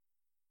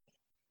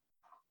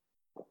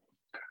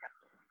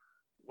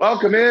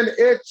Welcome in.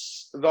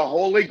 It's the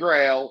Holy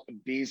Grail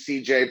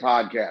BCJ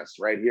podcast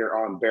right here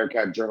on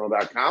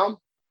BearcatJournal.com.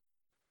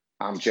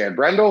 I'm Chad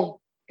Brendel.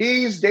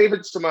 He's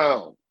David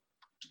Simone.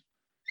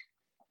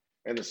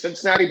 And the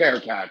Cincinnati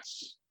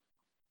Bearcats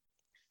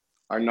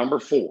are number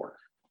 4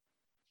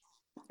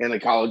 in the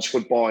college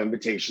football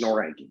invitational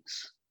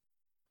rankings.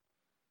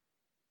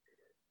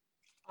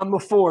 I'm a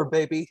 4,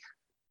 baby.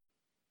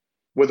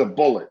 With a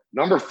bullet.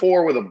 Number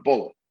 4 with a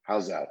bullet.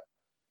 How's that?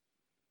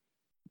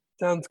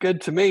 Sounds good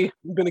to me.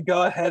 I'm going to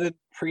go ahead and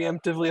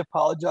preemptively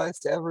apologize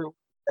to everyone,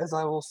 as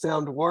I will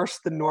sound worse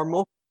than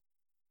normal.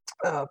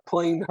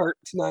 Playing hurt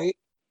tonight,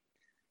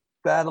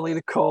 battling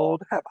a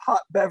cold, have a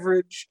hot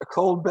beverage, a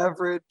cold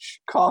beverage,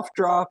 cough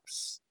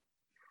drops.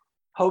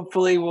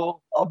 Hopefully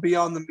I'll be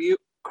on the mute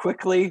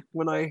quickly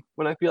when I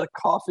feel a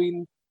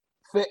coughing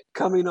fit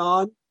coming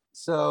on.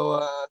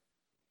 So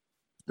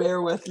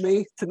bear with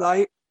me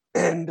tonight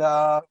and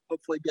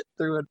hopefully get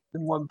through it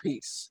in one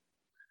piece.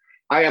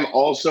 I am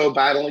also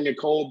battling a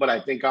cold, but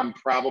I think I'm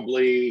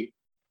probably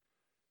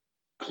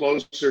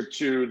closer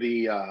to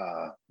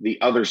the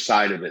other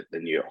side of it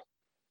than you.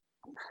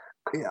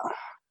 Yeah.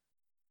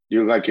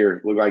 You look like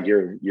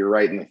you're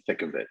right in the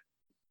thick of it.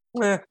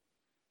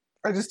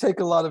 I just take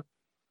a lot of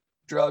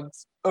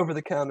drugs,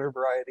 over-the-counter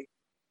variety.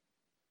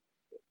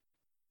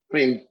 I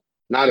mean,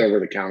 not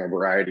over-the-counter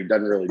variety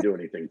doesn't really do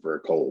anything for a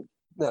cold.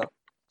 No,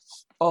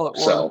 all at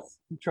once.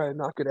 I'm trying to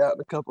knock it out in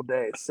a couple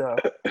days. So.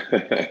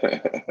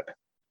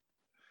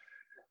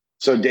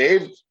 So,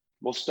 Dave,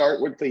 we'll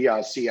start with the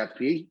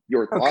CFP.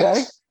 Your thoughts?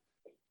 Okay.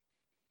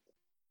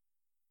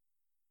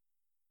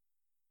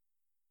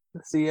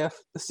 The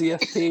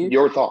CFP.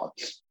 Your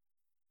thoughts.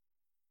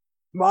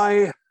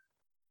 My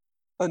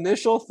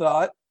initial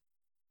thought,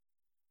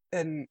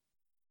 and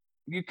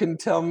you can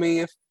tell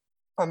me if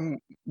I'm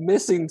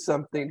missing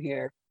something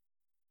here,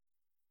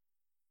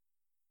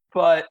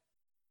 but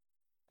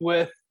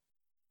with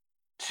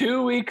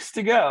 2 weeks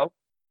to go,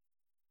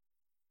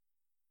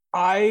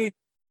 I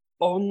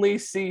only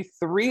see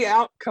 3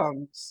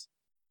 outcomes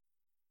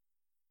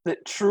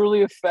that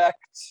truly affect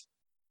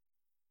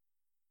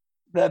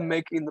them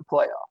making the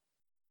playoff.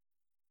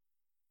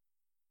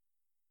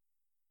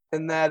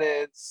 And that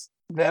is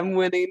them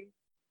winning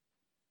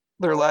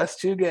their last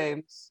 2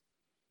 games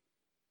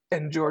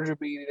and Georgia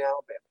beating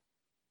Alabama.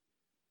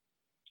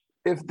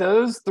 If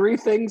those 3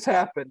 things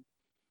happen,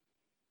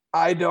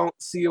 I don't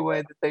see a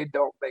way that they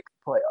don't make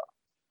the playoff.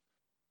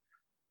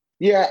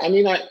 Yeah, I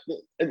mean,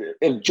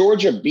 if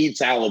Georgia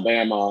beats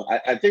Alabama,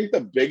 I think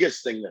the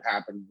biggest thing that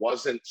happened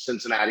wasn't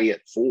Cincinnati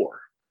at 4. I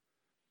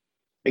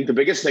think the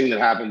biggest thing that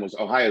happened was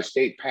Ohio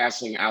State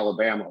passing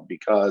Alabama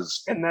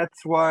because... And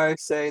that's why I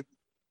say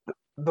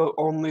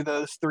only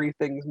those 3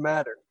 things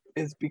matter,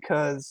 is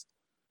because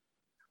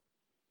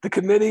the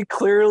committee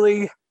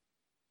clearly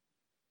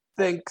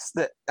thinks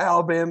that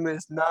Alabama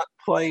is not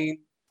playing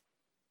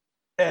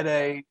at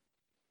a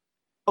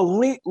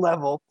elite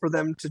level for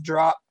them to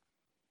drop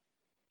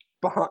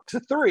to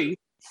 3.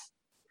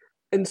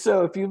 And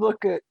so if you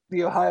look at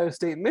the Ohio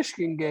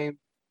State-Michigan game,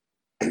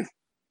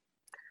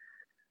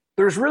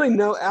 there's really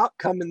no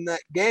outcome in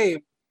that game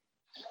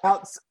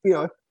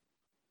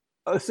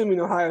assuming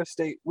Ohio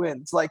State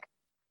wins. Like,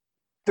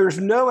 there's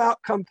no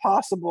outcome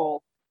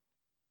possible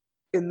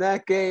in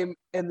that game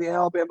and the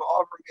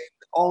Alabama-Auburn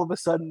game. All of a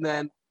sudden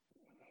then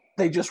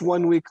they just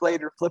 1 week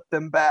later flip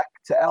them back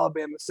to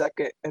Alabama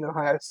 2nd and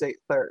Ohio State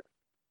 3rd.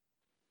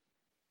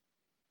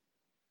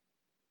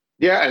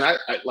 Yeah, and I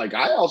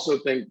also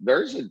think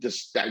there's a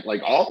distinct,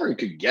 like, Auburn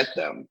could get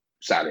them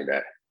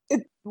Saturday.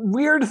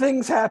 Weird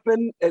things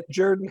happen at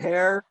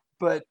Jordan-Hare,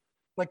 but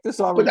like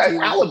this Auburn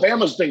team,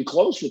 Alabama's been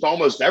close with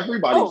almost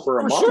everybody for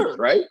a month, sure.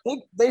 Right?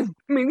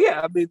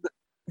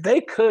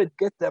 They could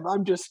get them.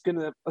 I'm just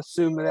gonna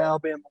assume that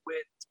Alabama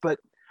wins, but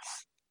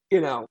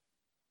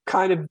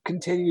kind of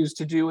continues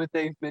to do what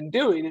they've been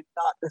doing, and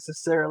not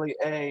necessarily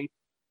a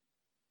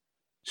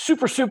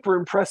super, super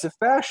impressive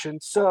fashion.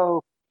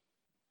 So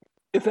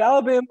if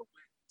Alabama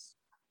wins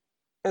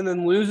and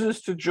then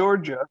loses to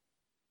Georgia,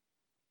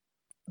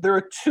 they're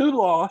a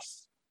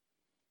 2-loss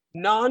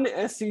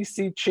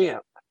non-SEC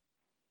champ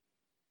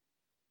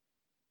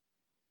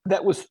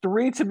that was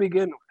 3 to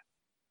begin with.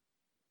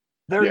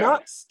 They're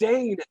not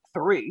staying at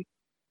 3.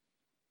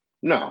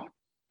 No.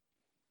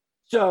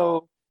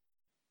 So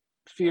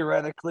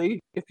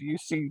theoretically, if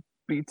UC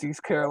beats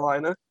East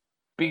Carolina,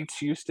 beats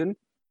Houston,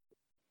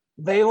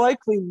 they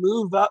likely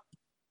move up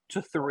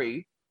to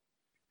 3.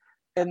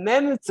 And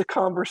then it's a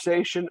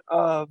conversation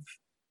of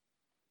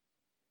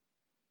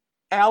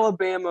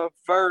Alabama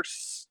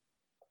versus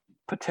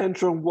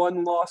potential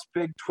 1-loss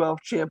Big 12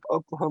 champ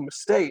Oklahoma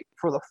State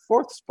for the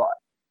 4th spot.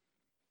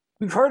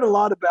 We've heard a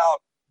lot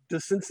about,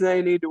 does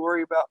Cincinnati need to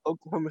worry about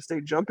Oklahoma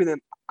State jumping them?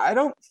 I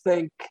don't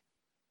think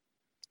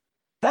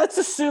 – that's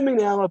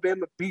assuming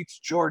Alabama beats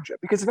Georgia.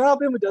 Because if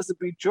Alabama doesn't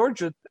beat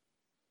Georgia,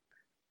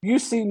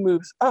 UC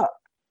moves up.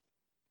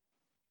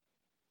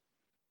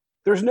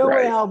 There's no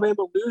way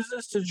Alabama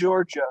loses to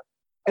Georgia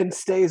and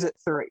stays at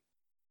 3.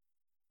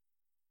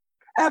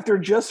 After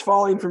just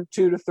falling from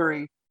 2 to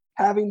 3,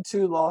 having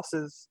 2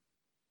 losses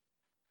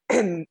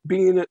and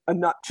being a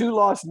not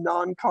 2-loss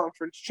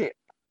non-conference champ.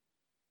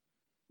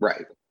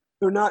 Right.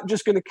 They're not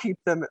just going to keep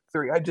them at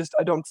 3. I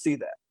don't see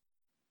that.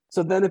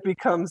 So then it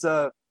becomes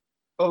a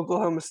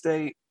Oklahoma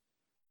State,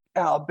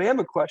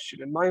 Alabama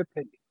question, in my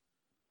opinion.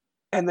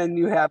 And then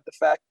you have the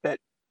fact that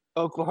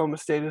Oklahoma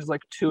State is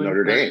like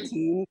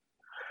 2-13,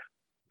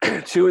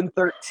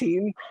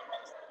 2-13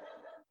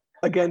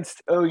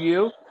 against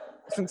OU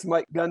since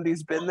Mike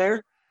Gundy's been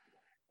there.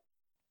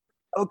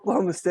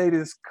 Oklahoma State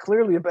is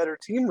clearly a better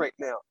team right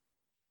now,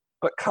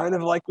 but kind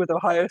of like with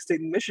Ohio State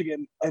and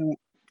Michigan. And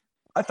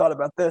I thought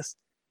about this.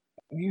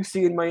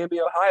 UC and Miami,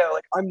 Ohio,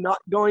 like I'm not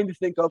going to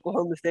think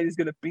Oklahoma State is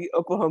going to beat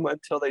Oklahoma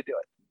until they do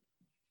it.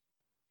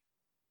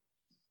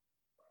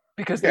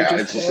 Because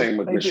it's the same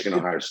with Michigan,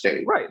 Ohio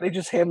State. Right. They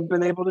just haven't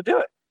been able to do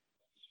it.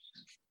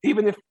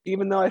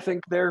 Even though I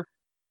think they're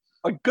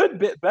a good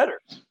bit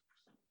better.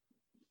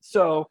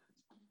 So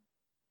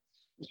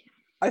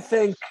I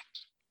think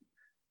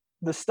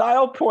the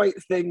style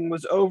point thing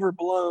was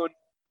overblown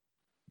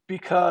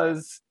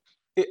because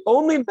it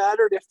only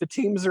mattered if the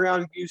teams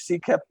around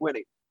UC kept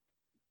winning.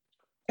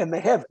 And they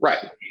haven't.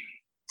 Right.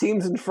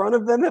 Teams in front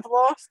of them have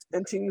lost,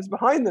 and teams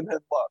behind them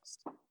have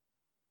lost.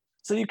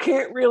 So you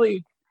can't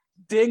really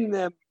ding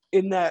them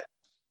in that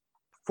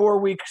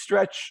 4-week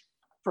stretch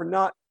for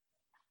not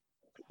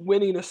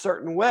winning a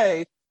certain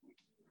way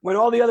when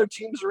all the other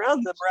teams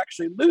around them are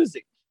actually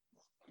losing.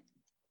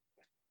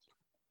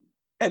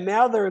 And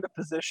now they're in a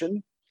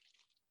position,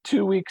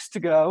 2 weeks to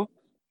go,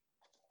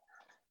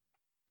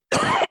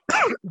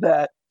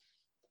 that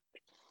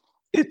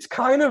it's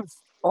kind of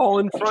all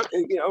in front,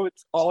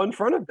 it's all in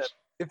front of them.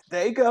 If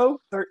they go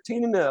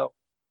 13-0,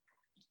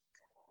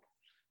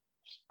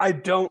 I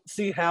don't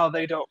see how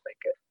they don't make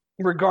it,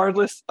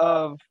 regardless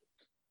of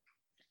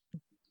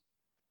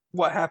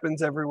what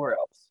happens everywhere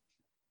else.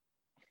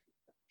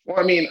 Well,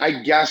 I mean,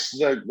 I guess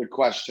the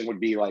question would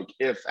be like,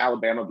 if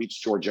Alabama beats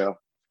Georgia,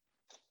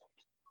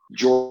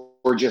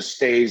 Georgia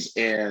stays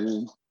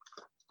in,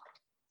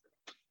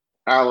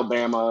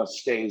 Alabama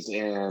stays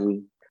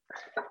in,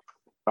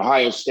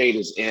 Ohio State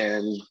is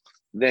in,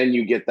 then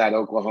you get that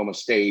Oklahoma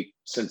State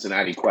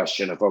Cincinnati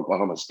question if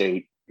Oklahoma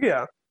State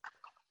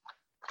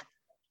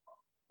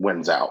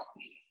wins out.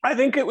 I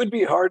think it would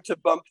be hard to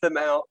bump them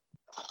out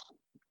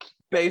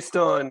based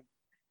on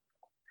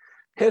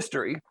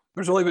history.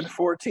 There's only been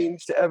 4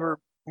 teams to ever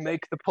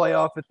make the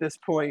playoff at this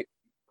point,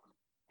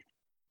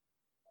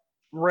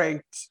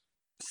 ranked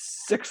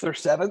 6th or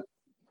 7th.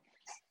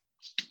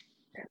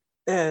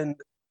 And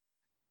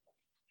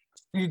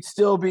you'd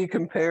still be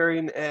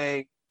comparing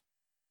a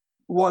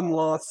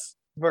 1-loss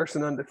versus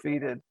an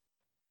undefeated.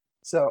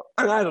 So,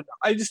 and I don't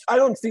know. I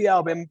don't see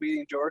Alabama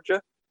beating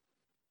Georgia.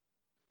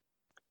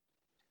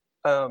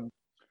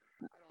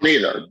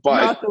 Neither,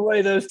 but not the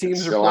way those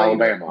teams are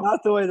playing. Alabama.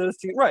 Not the way those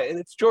teams, right? And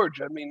it's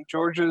Georgia. I mean,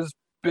 Georgia's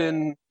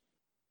been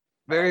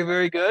very,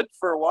 very good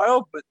for a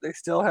while, but they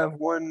still have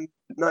one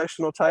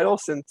national title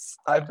since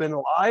I've been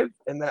alive,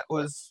 and that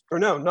was, or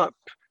no, not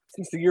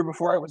since the year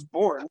before I was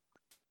born.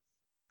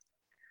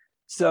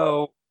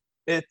 So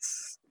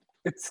it's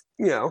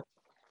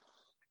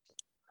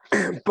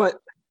but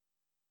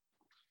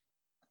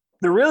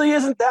there really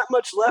isn't that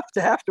much left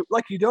to have to,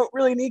 like, you don't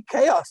really need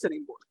chaos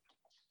anymore.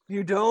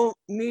 You don't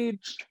need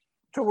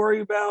to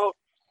worry about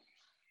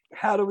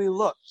how do we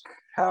look,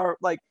 how,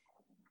 like,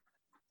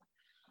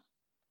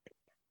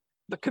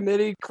 the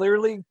committee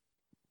clearly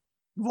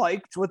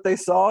liked what they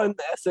saw in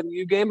the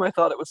SMU game. I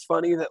thought it was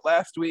funny that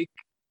last week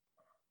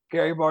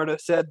Gary Barta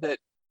said that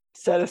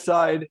set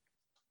aside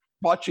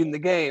watching the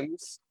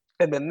games,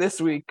 and then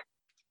this week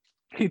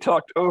he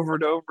talked over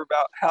and over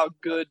about how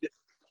good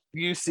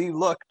UC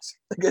looked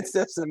against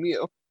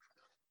SMU.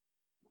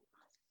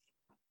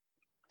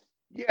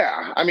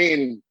 Yeah, I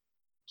mean,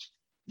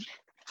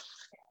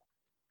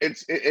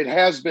 it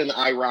has been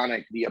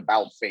ironic, the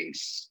about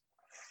face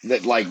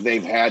that, like,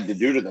 they've had to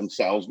do to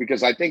themselves,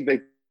 because I think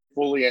they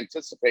fully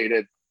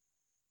anticipated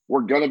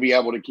we're going to be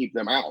able to keep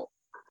them out.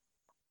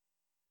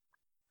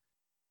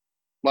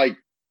 Like,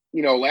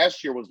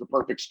 last year was the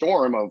perfect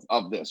storm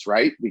of this,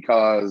 right?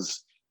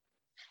 Because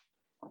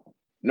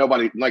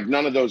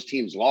none of those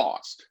teams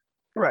lost.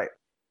 Right.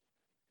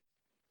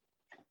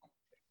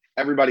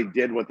 Everybody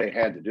did what they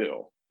had to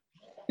do.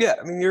 Yeah,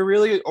 I mean, you're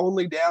really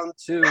only down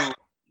to,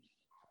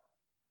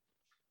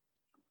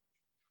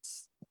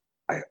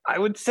 I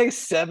would say,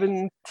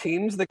 7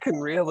 teams that can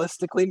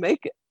realistically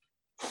make it.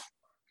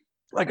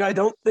 Like, I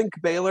don't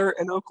think Baylor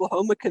and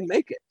Oklahoma can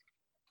make it.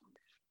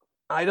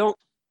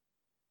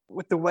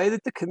 With the way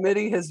that the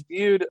committee has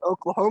viewed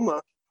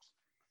Oklahoma,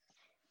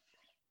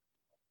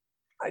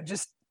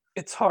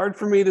 it's hard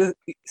for me to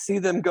see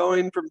them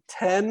going from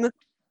 10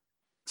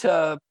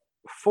 to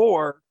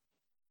 4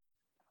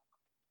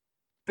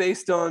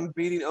 based on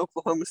beating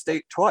Oklahoma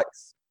State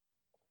twice.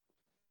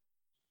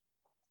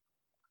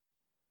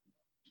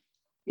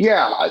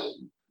 Yeah,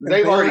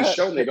 they've already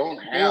shown they don't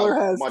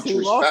have much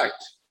respect.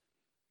 Losses.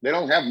 They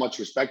don't have much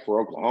respect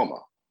for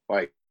Oklahoma.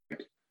 Like,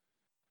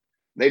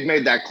 they've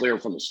made that clear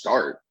from the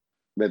start.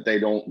 that they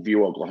don't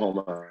view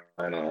Oklahoma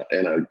in a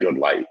good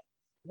light.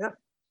 Yeah.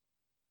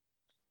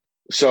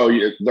 So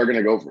they're going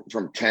to go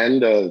from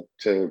 10 to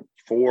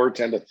 4,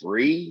 10 to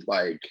 3.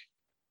 Like,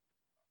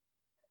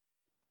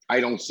 I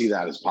don't see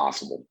that as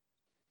possible.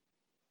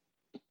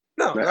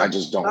 No, I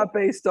just don't. Not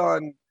based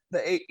on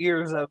the 8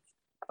 years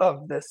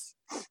of this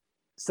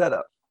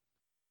setup.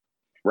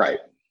 Right.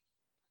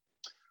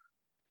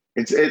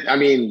 I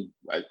mean,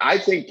 I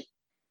think,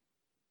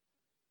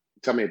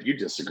 tell me if you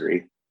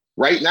disagree.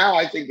 Right now,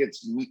 I think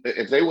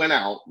if they went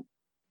out,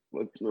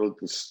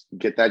 let's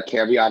get that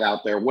caveat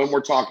out there. When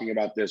we're talking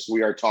about this,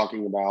 we are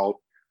talking about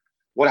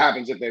what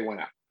happens if they went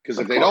out. Because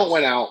if they don't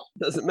win out,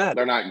 doesn't matter.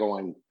 They're not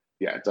going.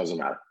 Yeah, it doesn't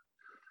matter.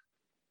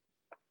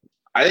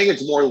 I think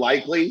it's more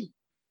likely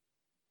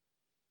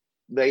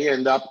they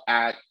end up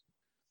at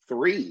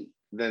 3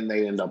 than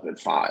they end up at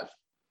 5.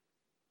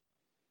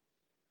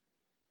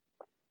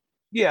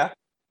 Yeah.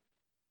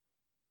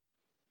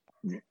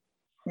 I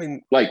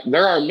mean, like,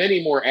 there are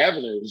many more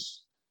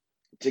avenues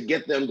to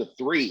get them to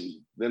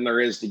 3 than there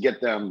is to get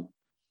them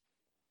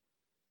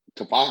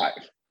to 5.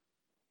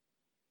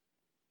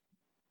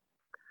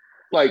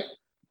 Like,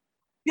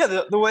 yeah,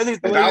 the way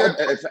if Alabama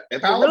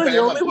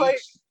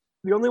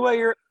the only way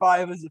you're at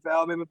 5 is if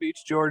Alabama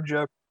beats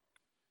Georgia,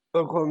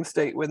 Oklahoma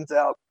State wins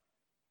out,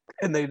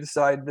 and they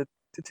decide to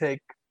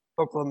take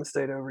Oklahoma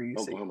State over UC.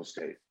 Oklahoma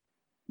State,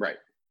 right?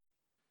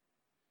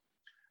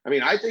 I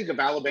mean, I think if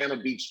Alabama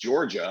beats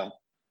Georgia,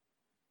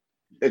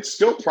 it's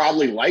still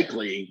probably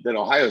likely that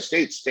Ohio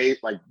State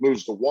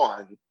moves to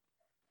 1.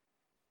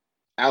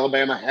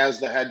 Alabama has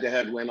the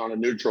head-to-head win on a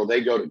neutral.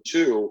 They go to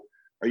 2.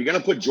 Are you going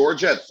to put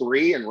Georgia at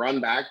 3 and run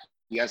back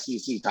the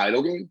SEC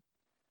title game?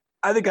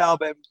 I think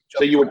Alabama.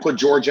 So you would put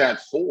Georgia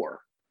at 4.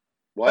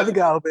 What? I think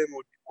Alabama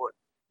would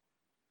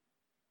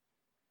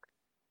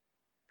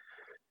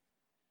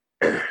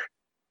be 1.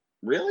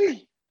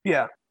 Really?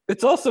 Yeah.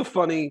 It's also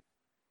funny,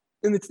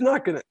 and it's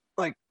not going to,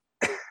 like,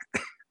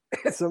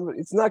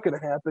 it's not going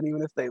to happen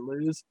even if they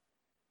lose.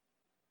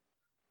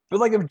 But,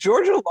 like, if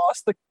Georgia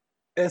lost the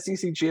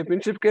SEC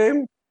championship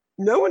game,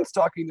 no one's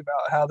talking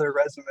about how their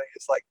resume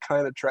is, like,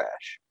 kind of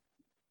trash.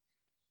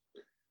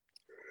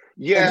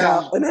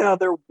 Yeah. And how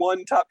their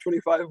one top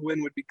 25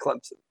 win would be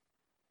Clemson.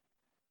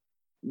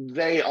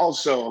 They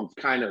also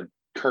kind of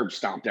curb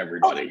stomped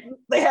everybody. Oh,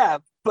 they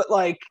have, but,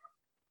 like,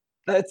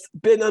 that's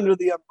been under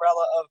the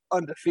umbrella of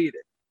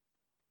undefeated.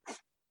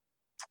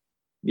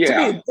 Yeah.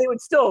 To me, they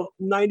would still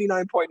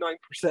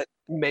 99.9%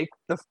 make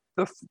the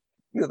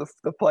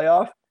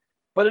playoff.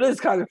 But it is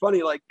kind of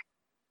funny, like,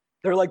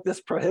 they're like this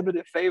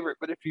prohibitive favorite,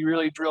 but if you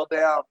really drill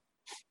down,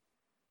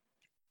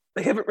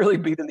 they haven't really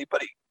beat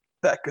anybody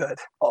that good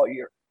all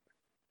year.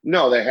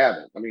 No, they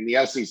haven't. I mean,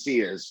 the SEC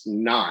is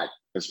not,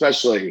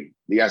 especially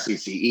the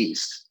SEC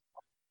East,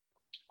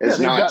 is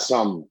not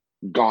some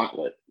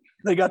gauntlet.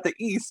 They got the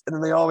East, and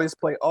then they always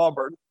play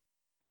Auburn.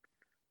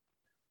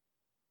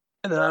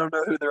 And then I don't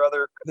know who their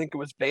other, I think it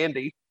was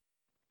Vandy.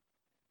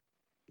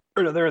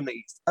 Or no, they're in the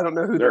East. I don't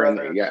know who their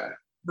other,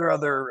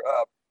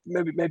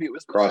 maybe it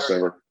was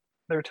crossover.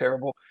 They're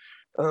terrible.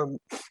 But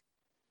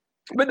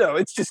no,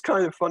 it's just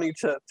kind of funny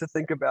to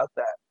think about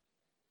that.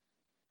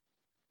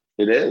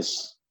 It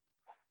is.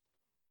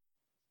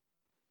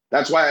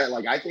 That's why,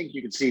 like, I think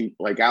you could see,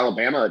 like,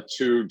 Alabama at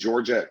 2,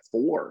 Georgia at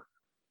 4.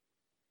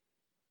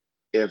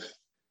 If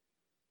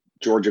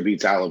Georgia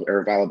beats Alabama,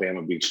 or if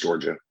Alabama beats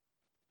Georgia.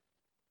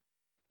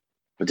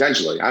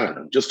 Potentially, I don't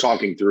know. Just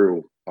talking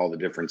through all the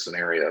different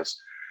scenarios.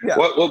 Yeah.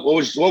 What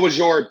was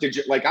your? Did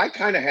you like? I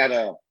kind of had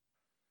a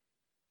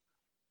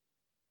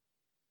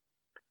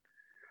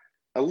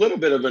little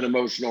bit of an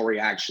emotional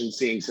reaction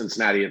seeing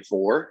Cincinnati at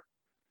 4.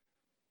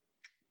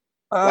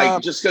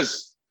 Like, just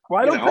because.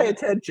 Well, I don't pay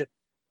attention.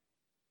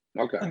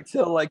 Okay.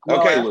 Until like.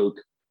 Well, okay,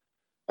 Luke.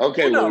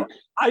 Okay, well, Luke. No,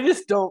 I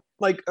just don't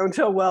like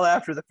until well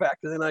after the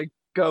fact, and then I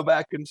go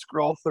back and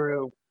scroll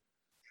through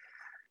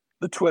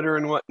the Twitter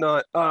and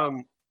whatnot.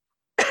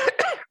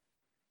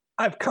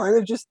 I've kind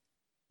of just,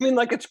 I mean,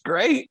 like, it's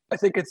great. I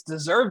think it's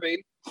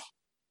deserving.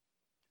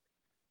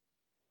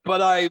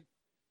 But our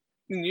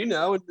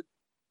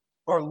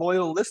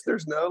loyal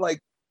listeners know, like,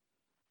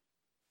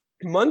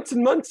 months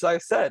and months I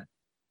said,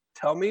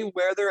 tell me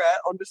where they're at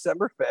on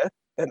December 5th,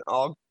 and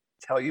I'll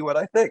tell you what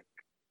I think.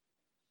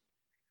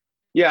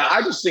 Yeah,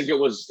 I just think it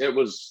was the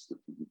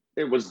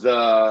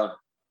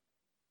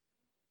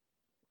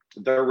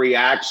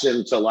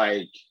reaction to,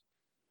 like,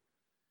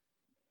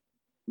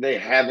 they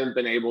haven't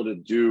been able to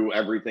do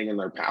everything in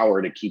their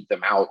power to keep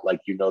them out like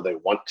they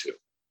want to.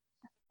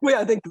 Well,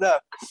 yeah, I think the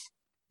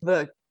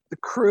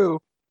crew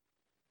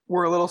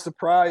were a little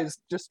surprised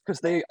just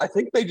because I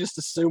think they just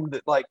assumed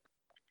that, like,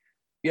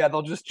 yeah,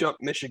 they'll just jump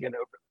Michigan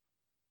over.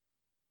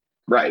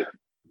 Right.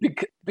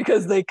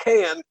 Because they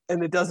can,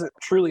 and it doesn't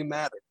truly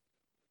matter.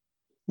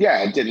 Yeah,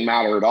 it didn't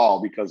matter at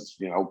all because,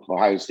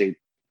 Ohio State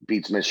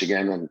beats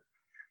Michigan and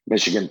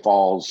Michigan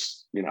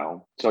falls,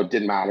 so it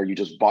didn't matter. You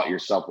just bought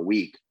yourself a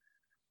week.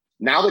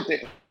 Now that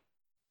they...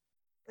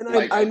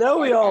 And I know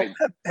we all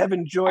have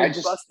enjoyed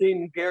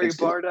busting Gary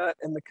Barta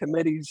and the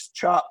committee's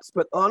chops,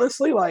 but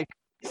honestly, like,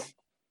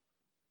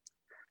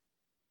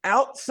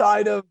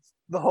 outside of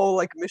the whole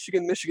like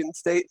Michigan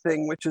State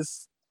thing, which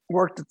has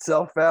worked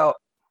itself out,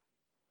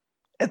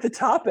 at the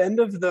top end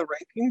of the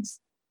rankings,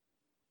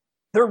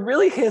 there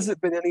really hasn't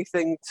been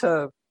anything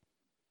to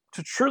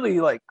truly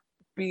like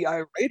be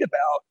irate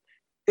about.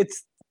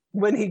 It's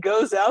when he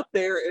goes out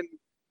there and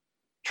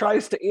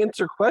tries to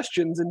answer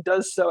questions and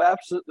does so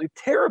absolutely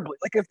terribly.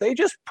 Like if they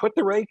just put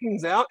the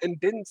rankings out and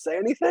didn't say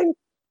anything,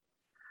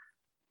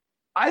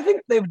 I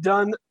think they've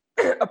done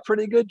a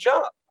pretty good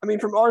job. I mean,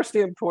 from our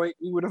standpoint,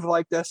 we would have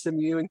liked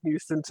SMU and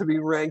Houston to be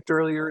ranked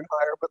earlier and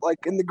higher, but like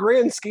in the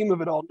grand scheme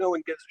of it all, no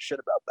one gives a shit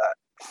about that.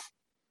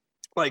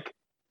 Like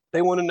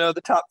they want to know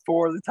the top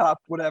four, the top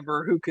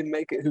whatever, who can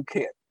make it, who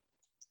can't.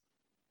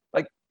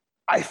 Like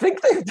I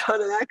think they've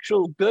done an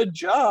actual good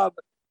job,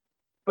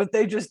 but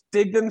they just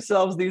dig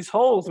themselves these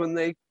holes when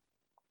they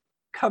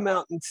come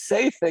out and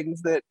say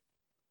things that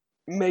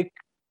make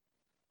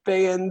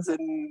fans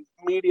and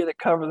media that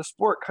cover the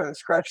sport kind of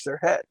scratch their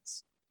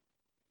heads.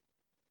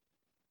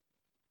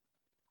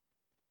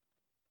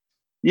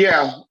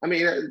 Yeah, I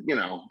mean, you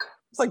know,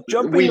 it's like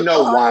jumping. We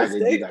know Ohio why State.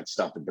 they do that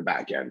stuff at the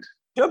back end.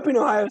 Jumping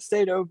Ohio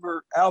State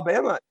over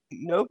Alabama,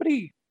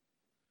 nobody.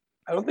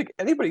 I don't think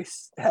anybody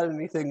had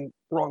anything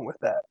wrong with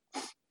that.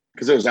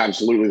 Because it was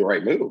absolutely the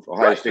right move.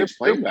 Ohio State's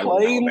playing better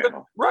than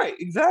Alabama. Right,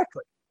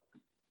 exactly.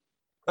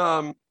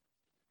 And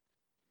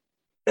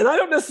I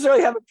don't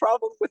necessarily have a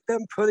problem with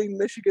them putting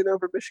Michigan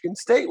over Michigan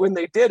State when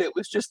they did. It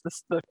was just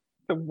the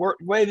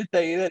way that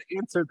they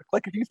answered.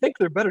 Like, if you think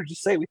they're better,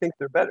 just say we think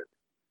they're better.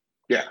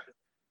 Yeah.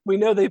 We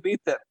know they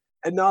beat them.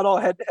 And not all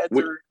head-to-heads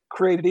are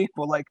created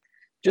equal. Like,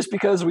 just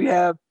because we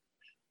have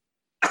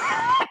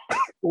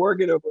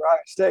Oregon over Ohio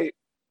State.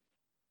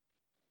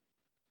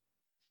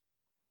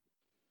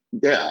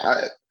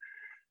 Yeah.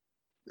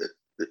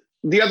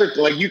 The other,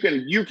 like, you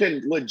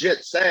can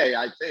legit say,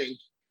 I think,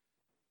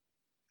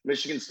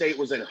 Michigan State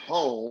was at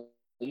home.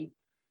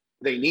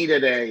 They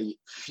needed a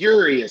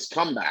furious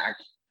comeback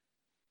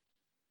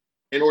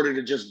in order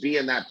to just be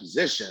in that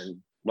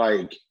position.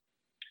 Like,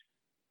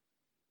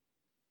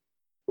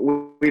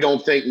 we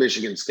don't think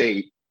Michigan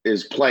State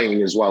is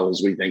playing as well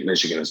as we think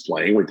Michigan is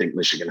playing. We think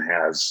Michigan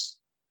has,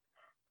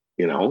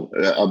 you know,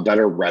 a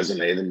better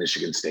resume than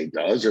Michigan State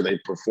does, or they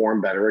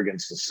perform better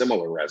against a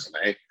similar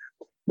resume.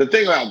 The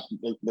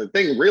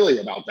thing really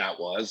about that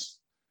was,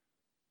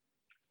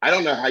 I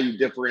don't know how you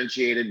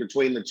differentiated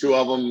between the two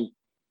of them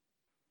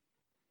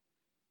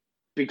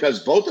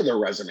because both of their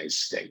resumes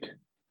stink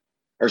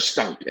or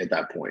stunk at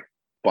that point.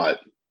 But,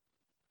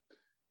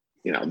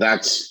 you know,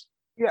 that's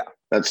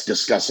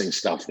discussing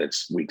stuff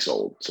that's weeks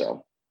old.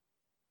 So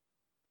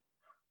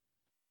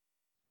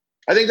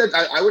I think that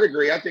I would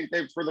agree. I think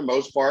they, for the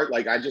most part,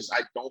 like, I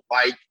don't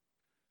like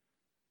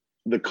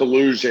the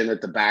collusion at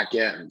the back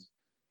end.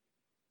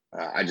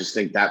 I just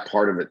think that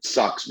part of it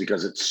sucks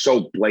because it's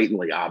so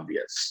blatantly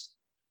obvious.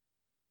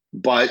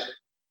 But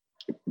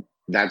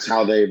that's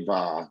how they've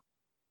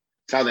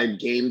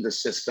gamed the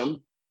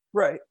system,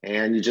 right?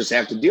 And you just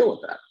have to deal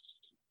with that.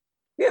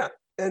 Yeah,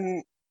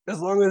 and as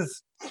long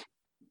as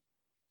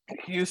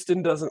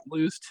Houston doesn't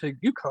lose to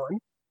UConn,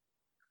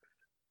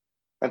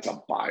 that's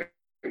a bye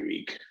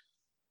week.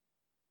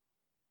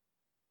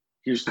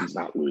 Houston's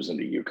not losing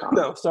to UConn.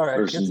 No, sorry,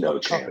 there's no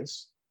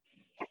chance.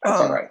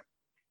 That's all right.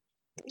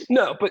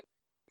 No, but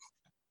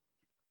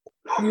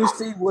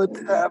UC would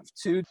have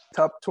 2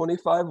 top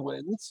 25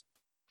 wins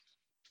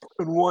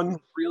and one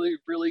really,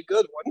 really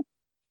good one,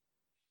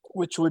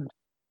 which would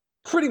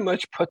pretty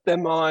much put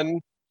them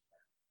on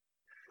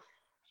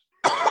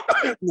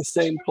the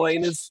same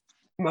plane as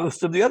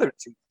most of the other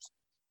teams.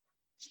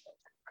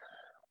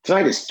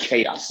 Tonight is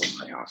chaos in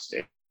my house,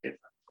 Dave.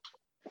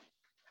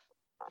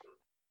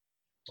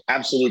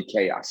 Absolute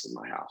chaos in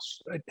my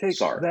house. I take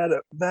that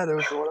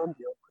over what I'm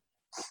dealing with.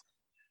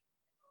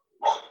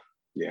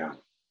 Yeah,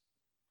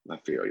 I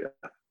feel you.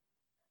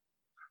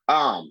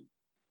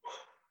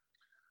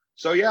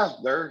 So yeah,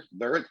 they're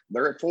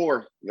at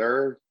 4.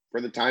 They're,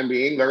 for the time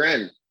being, they're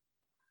in.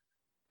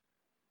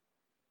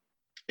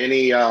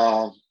 Any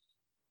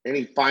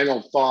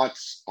final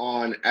thoughts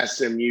on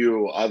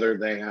SMU other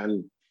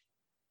than,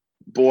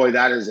 boy,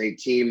 that is a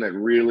team that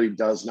really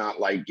does not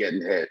like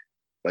getting hit.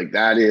 Like,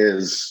 that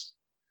is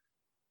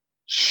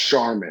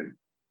Charmin,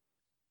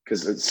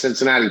 because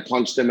Cincinnati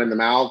punched them in the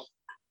mouth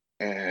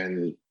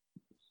and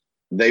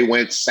they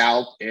went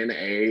south in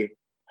a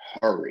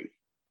hurry.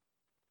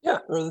 Yeah,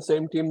 they're the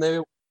same team they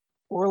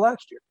were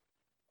last year.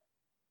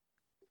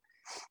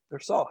 They're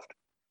soft.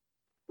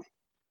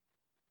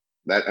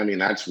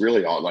 That's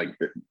really all. Like,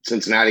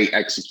 Cincinnati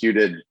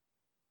executed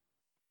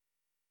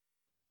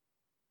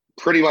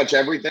pretty much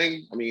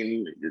everything. I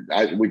mean,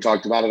 we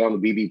talked about it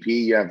on the BBP.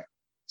 You have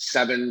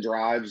 7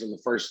 drives in the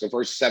first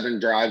 7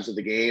 drives of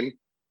the game.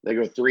 They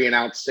go 3 and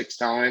out 6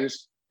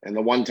 times, and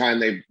the one time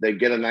they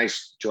get a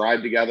nice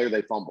drive together,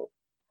 they fumble.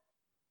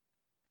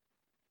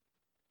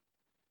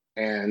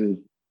 And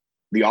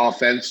the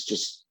offense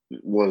just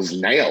was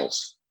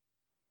nails,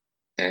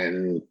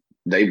 and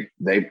they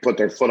put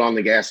their foot on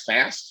the gas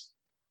fast,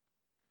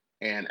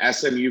 and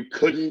SMU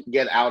couldn't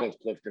get out of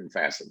Clifton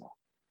fast enough.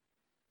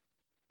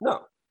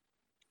 No,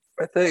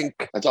 I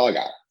think That's all I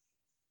got.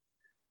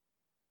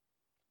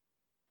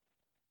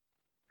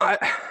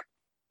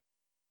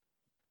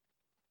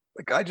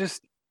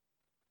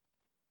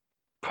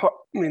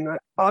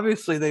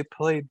 Obviously they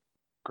played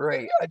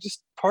great.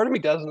 Part of me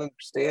doesn't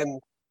understand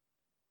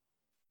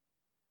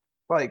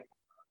like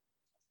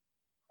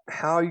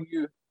how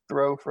you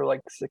throw for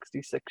like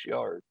 66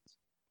 yards.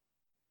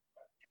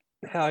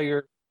 How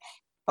you're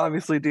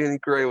obviously Danny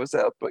Gray was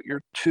out, but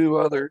your two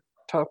other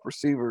top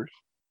receivers,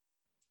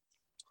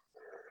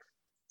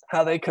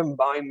 how they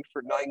combined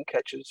for 9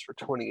 catches for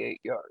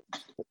 28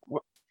 yards.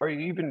 What, are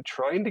you even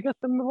trying to get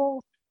them the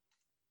ball?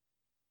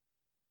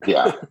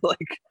 Yeah.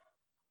 Like,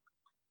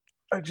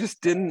 I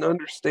just didn't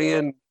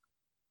understand.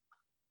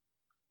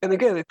 And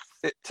again,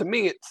 to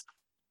me, it's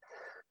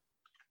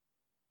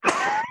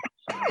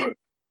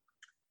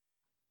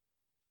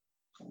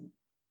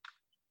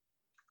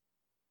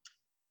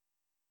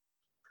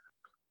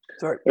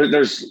sorry.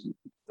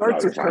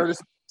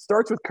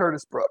 Starts with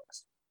Curtis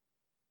Brooks.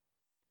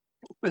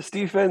 This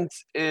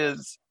defense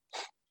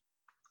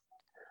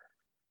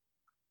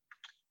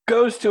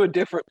goes to a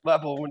different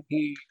level when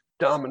he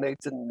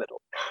dominates in the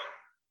middle.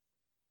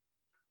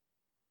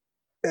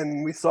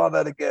 And we saw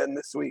that again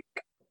this week.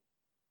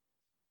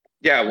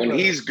 Yeah, when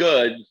he's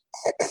good,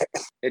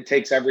 it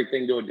takes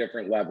everything to a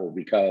different level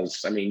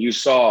because, I mean, you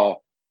saw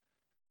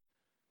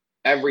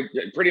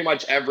pretty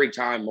much every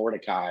time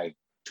Mordecai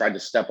tried to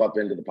step up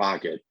into the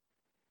pocket,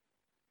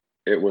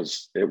 it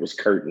was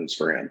curtains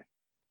for him.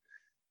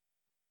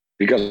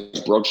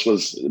 Because Brooks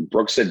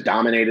had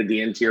dominated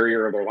the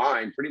interior of their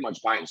line pretty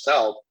much by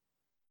himself.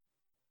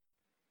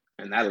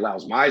 And that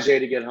allows Myjai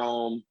to get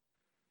home.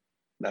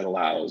 That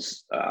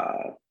allows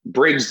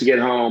Briggs to get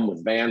home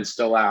with Van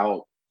still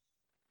out.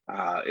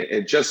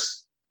 It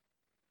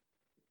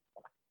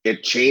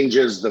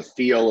changes the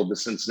feel of the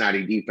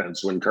Cincinnati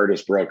defense when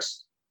Curtis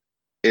Brooks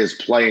is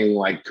playing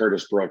like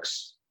Curtis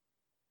Brooks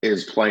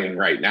is playing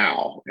right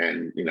now.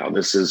 And, you know,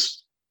 this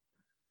is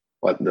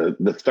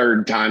the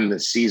third time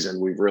this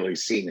season we've really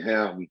seen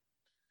him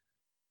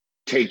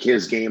take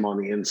his game on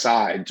the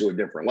inside to a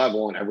different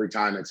level. And every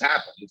time it's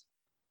happened,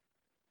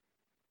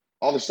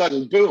 all of a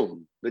sudden,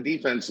 boom, the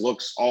defense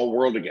looks all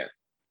world again.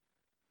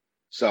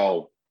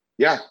 So,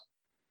 yeah.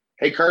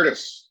 Hey,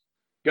 Curtis,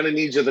 gonna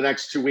need you the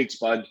next 2 weeks,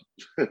 bud.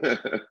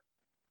 Gonna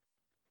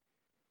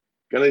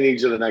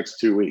need you the next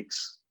 2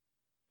 weeks.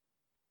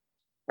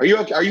 Are you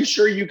okay? Are you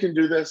sure you can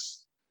do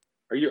this?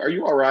 Are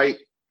you all right?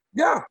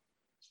 Yeah.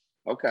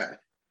 Okay.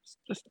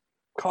 Just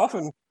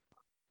coughing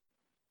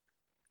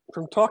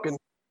from talking.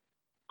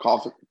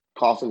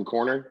 Coughing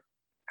corner?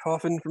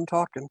 Coughing from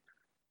talking.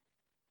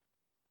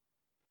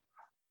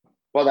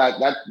 Well,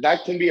 that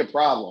can be a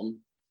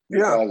problem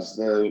because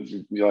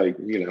in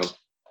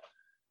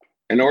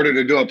order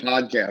to do a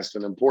podcast,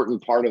 an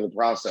important part of the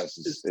process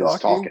is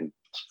talking.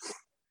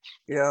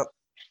 Yeah.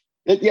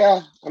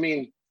 I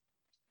mean,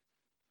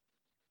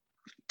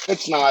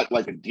 it's not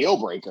like a deal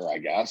breaker, I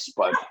guess,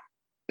 but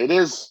it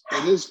is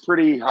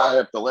pretty high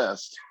up the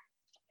list.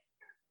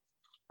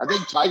 I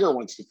think Tiger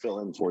wants to fill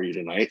in for you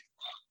tonight.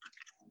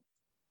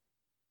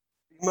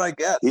 Be my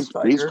guest. He's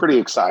pretty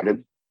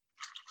excited.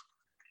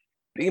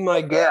 Be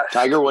my guest.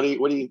 Tiger, what do you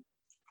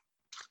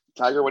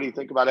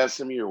think about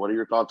SMU? What are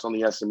your thoughts on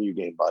the SMU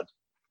game, bud?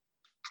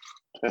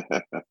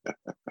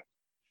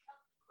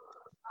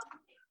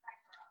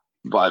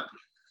 But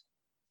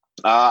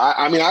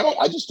I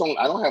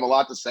don't have a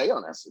lot to say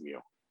on SMU.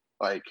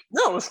 Like,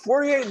 no, it was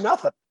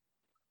 48-0.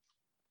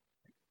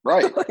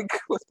 Right.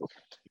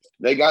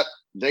 They got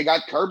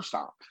curb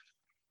stomped.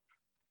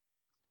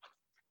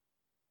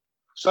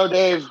 So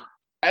Dave,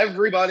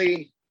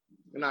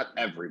 not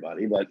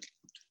everybody, but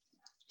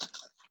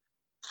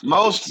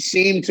most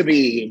seem to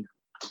be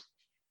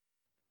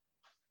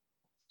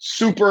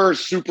super,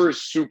 super,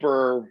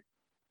 super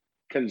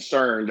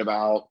concerned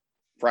about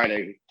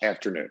Friday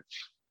afternoon.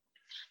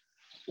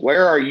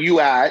 Where are you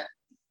at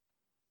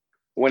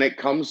when it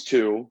comes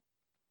to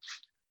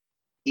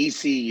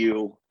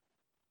ECU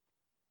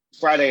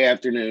Friday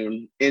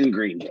afternoon in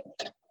Greenville?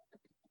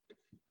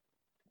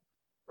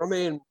 I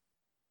mean,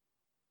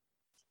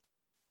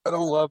 I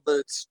don't love that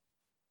it's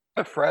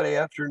a Friday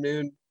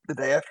afternoon, the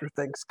day after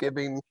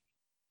Thanksgiving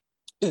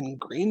in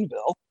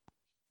Greenville.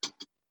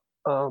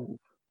 Well,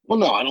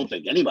 no, I don't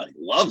think anybody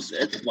loves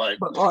it. But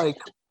like,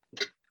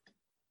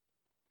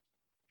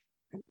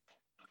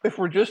 if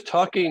we're just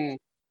talking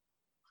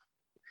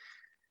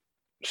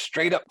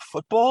straight up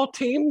football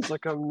teams,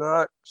 like, I'm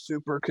not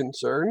super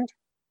concerned.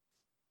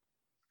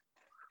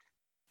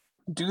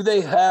 Do they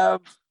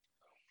have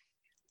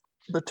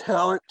the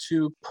talent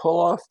to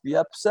pull off the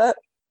upset?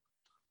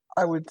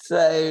 I would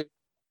say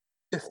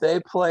if they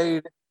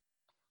played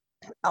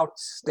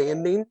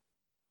outstanding,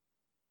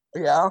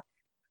 yeah.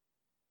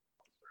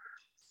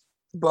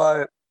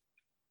 But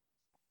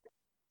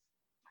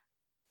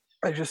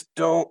I just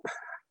don't.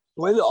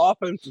 The way the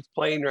offense is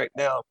playing right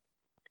now,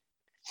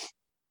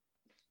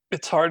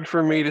 it's hard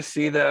for me to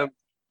see them,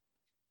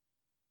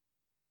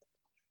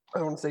 I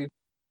don't want to say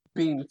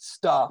being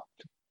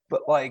stopped,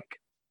 but like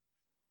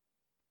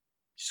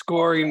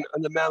scoring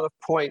an amount of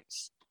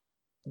points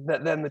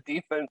that then the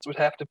defense would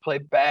have to play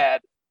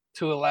bad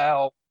to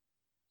allow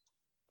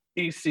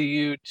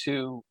ECU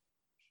to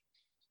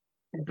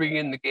bring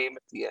in the game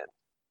at the end.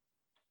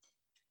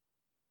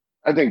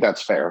 I think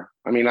that's fair.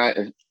 I mean,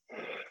 I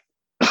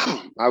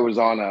was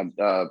on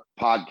a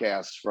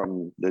podcast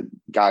from the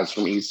guys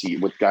from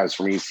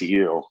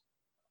ECU,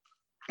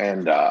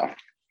 and I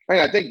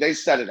think they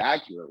said it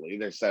accurately.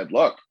 They said,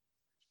 look,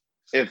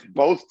 if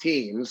both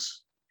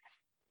teams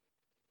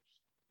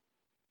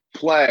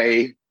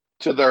play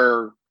to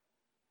their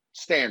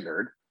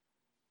standard,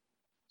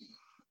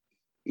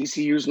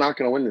 ECU is not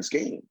going to win this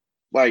game.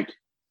 Like,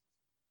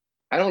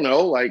 I don't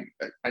know. Like,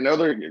 I know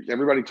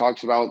everybody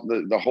talks about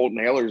the Holton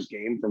Ahlers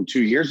game from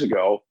 2 years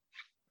ago.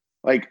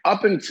 Like,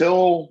 up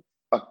until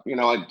a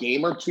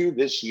game or two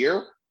this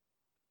year,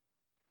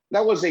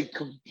 that was a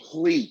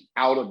complete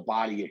out of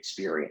body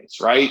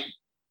experience, right?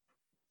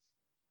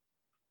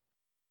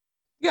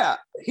 Yeah,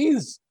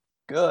 he's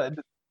good.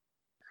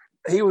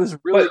 He was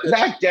really good.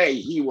 That day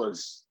he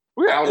was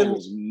out of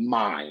his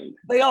mind.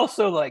 They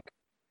also, like,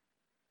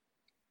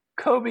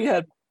 Kobe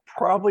had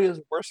probably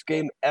his worst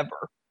game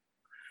ever.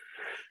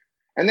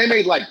 And they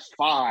made like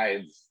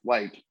 5,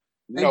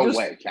 no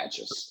way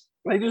catches.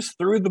 They just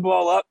threw the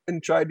ball up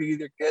and tried to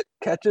either get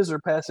catches or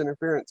pass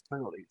interference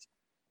penalties.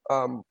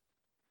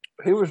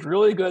 He was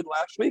really good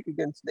last week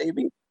against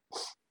Navy.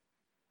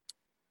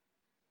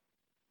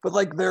 But,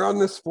 like, they're on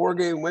this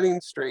 4-game winning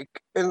streak,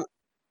 and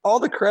all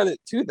the credit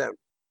to them.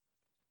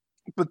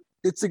 But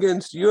it's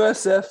against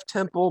USF,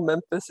 Temple,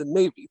 Memphis, and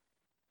Navy.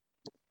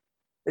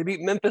 They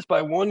beat Memphis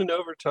by 1 in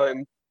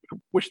overtime,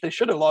 which they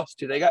should have lost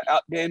to. They got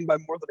outgained by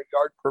more than a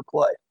yard per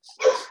play.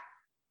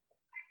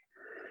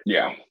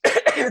 Yeah.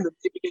 And the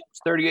Navy game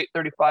was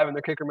 38-35, and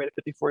their kicker made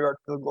a 54-yard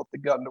field goal at the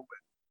gun to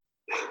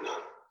win.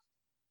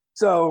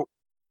 So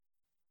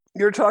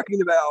you're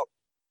talking about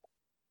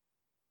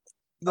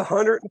the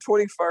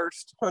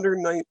 121st,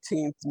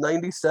 119th,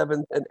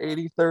 97th, and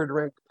 83rd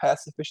ranked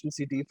pass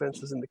efficiency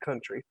defenses in the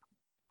country.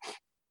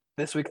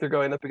 This week they're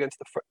going up against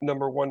the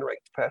number 1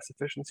 ranked pass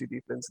efficiency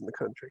defense in the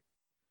country.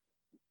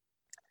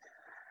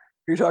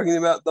 You're talking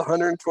about the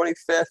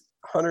 125th,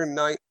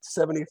 109th,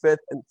 75th,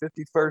 and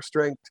 51st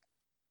ranked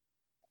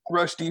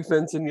rush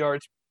defense in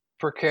yards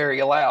per carry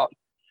allowed.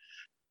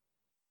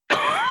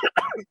 I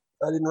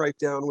didn't write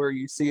down where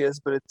UC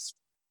is, but it's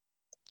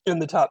in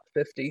the top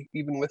 50,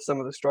 even with some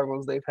of the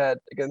struggles they've had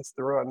against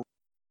the run.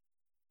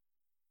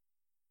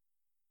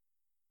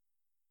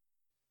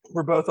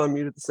 We're both on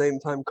mute at the same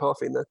time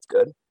coughing. That's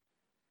good.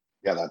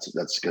 Yeah,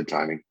 that's good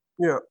timing.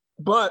 Yeah,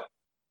 but I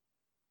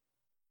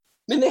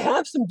mean, they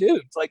have some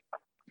dudes. Like,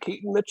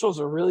 Keaton Mitchell's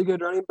a really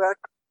good running back.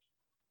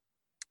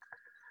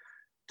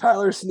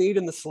 Tyler Snead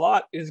in the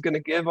slot is going to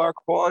give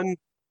Arquan,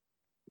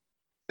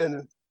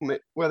 and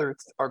whether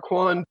it's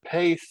Arquan,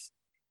 Pace,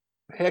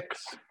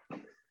 Hicks,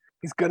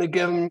 he's going to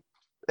give them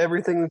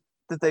everything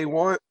that they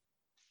want.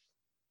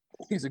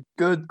 He's a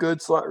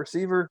good slot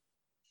receiver.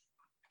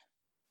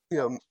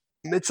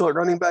 Mitchell at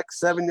running back,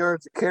 7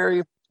 yards a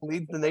carry,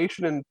 leads the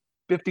nation in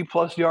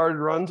 50-plus yard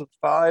runs with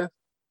 5.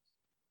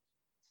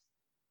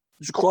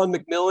 Jaquan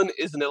McMillan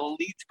is an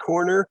elite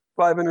corner,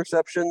 5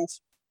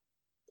 interceptions.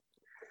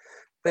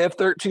 They have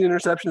 13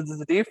 interceptions as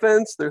a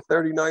defense. They're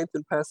 39th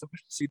in pass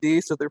efficiency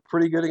D, so they're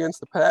pretty good against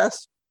the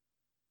pass.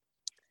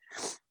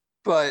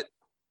 But,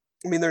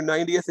 I mean, they're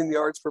 90th in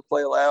yards per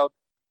play allowed.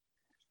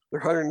 They're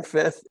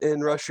 105th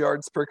in rush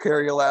yards per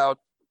carry allowed.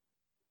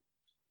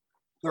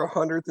 They're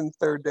 100th in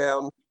third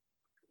down.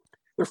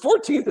 They're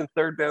 14th in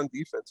third down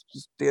defense, which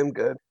is damn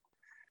good.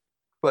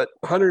 But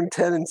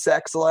 110 in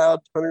sacks allowed,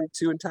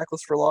 102 in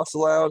tackles for loss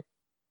allowed.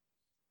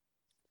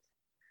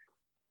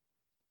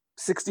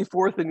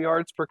 64th in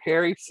yards per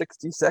carry,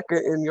 62nd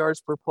in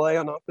yards per play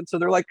on offense. So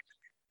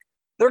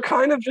they're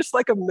kind of just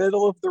like a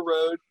middle of the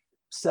road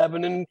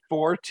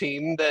 7-4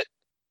 team that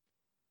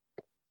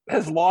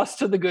has lost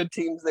to the good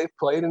teams they've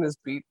played and has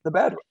beat the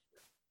bad ones.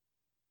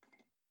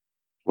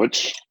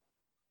 Which,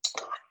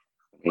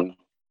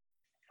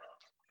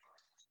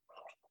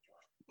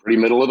 pretty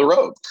middle of the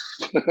road,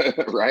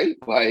 right?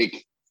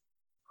 Like,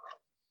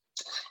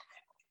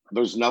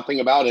 there's nothing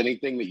about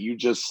anything that you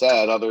just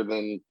said other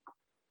than,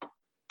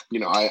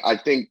 I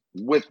think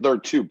with their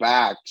 2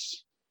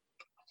 backs,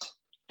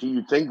 do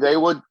you think they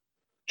would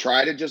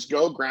try to just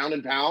go ground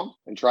and pound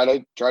and try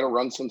to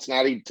run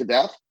Cincinnati to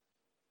death,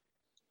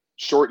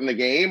 shorten the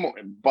game?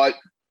 But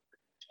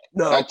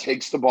no, that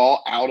takes the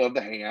ball out of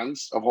the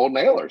hands of Holton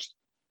Ahlers,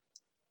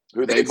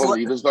 who they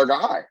believe is their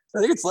guy. I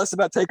think it's less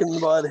about taking the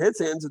ball out of his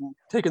hands and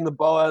taking the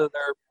ball out of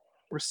their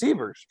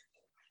receivers.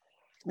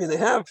 I mean, they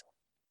have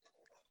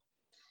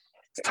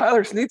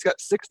Tyler Snead's got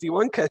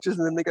 61 catches,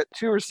 and then they got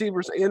 2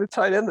 receivers and a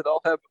tight end that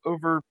all have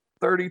over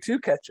 32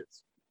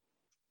 catches.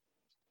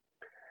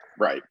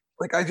 Right.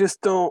 Like, I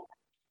don't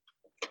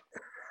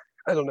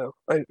know.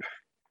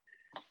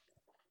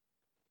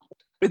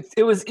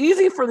 It was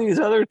easy for these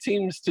other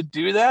teams to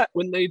do that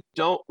when they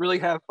don't really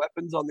have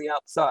weapons on the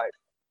outside,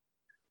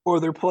 or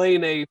they're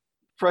playing a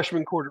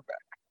freshman quarterback.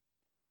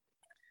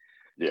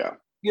 Yeah.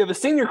 you have a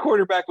senior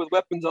quarterback with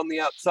weapons on the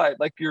outside.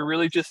 Like, you're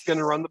really just going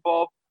to run the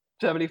ball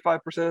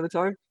 75% of the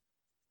time?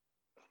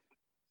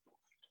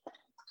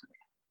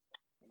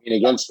 I mean,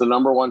 against the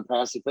number one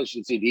pass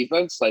efficiency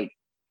defense, like,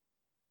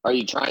 are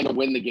you trying to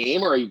win the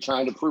game or are you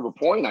trying to prove a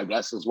point, I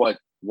guess, is what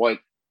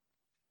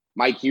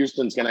Mike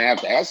Houston's going to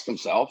have to ask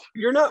himself.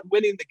 You're not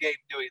winning the game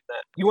doing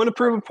that. You want to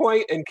prove a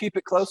point and keep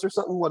it close or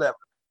something, whatever.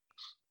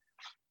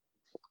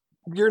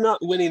 You're not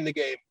winning the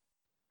game,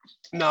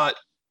 not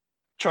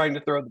trying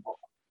to throw the ball.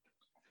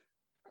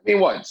 I mean,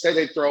 what? Say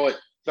they throw it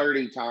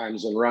 30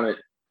 times and run it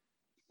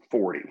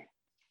 40,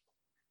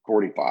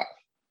 45.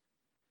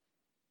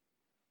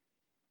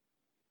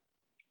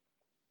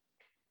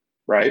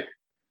 Right?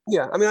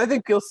 Yeah, I mean, I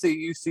think you'll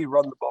see UC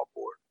run the ball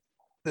more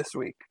this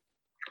week.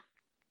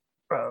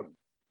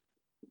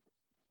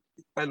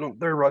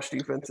 Their rush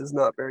defense is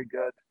not very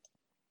good.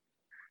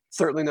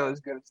 Certainly not as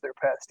good as their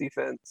pass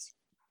defense.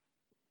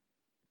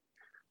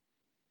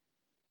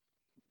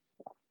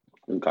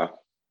 Okay.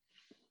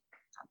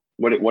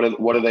 What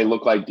do they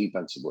look like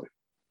defensively?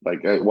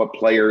 Like, what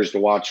players to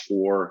watch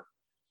for?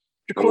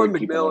 Jaquan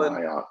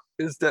McMillan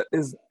is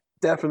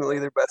definitely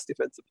their best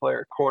defensive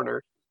player,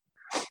 corner.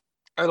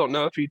 I don't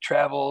know if he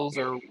travels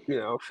or,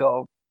 if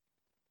he'll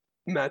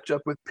match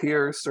up with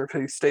Pierce or if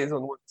he stays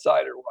on one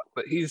side or what,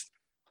 but he's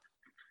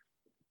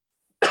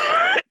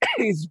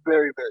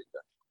very, very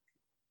good.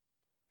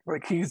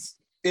 Like, he's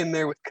in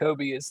there with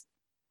Kobe as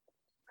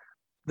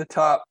the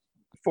top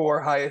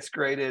 4 highest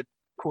graded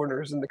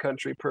corners in the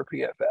country per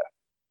PFF.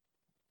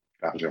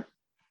 Gotcha.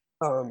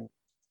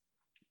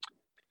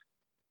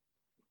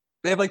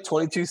 They have like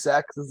 22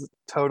 sacks as a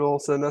total,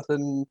 so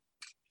nothing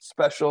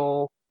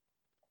special.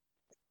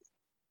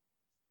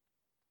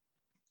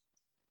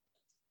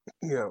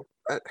 If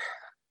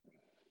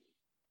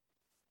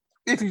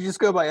you just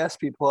go by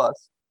SP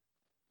Plus,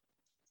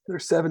 they're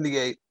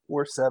 78,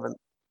 we're 7th.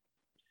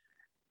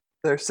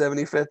 They're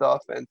 75th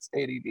offense,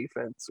 80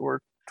 defense. We're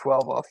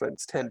 12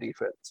 offense, 10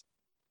 defense.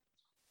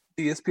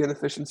 ESPN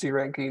efficiency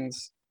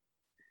rankings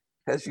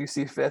has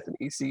UC 5th and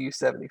ECU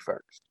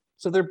 71st.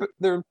 So they're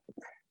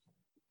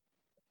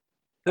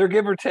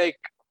give or take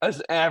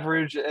as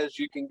average as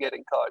you can get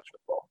in college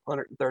football.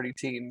 130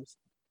 teams.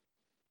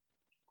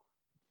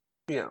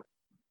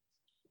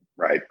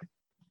 Right.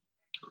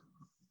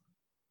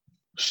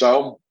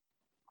 So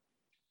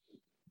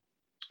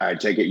I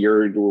take it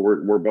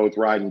we're both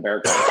riding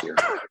Bearcats here.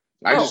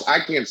 I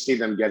can't see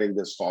them getting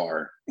this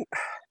far.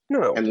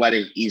 No. And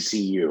letting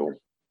ECU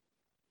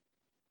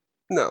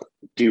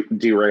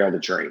derail the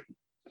train.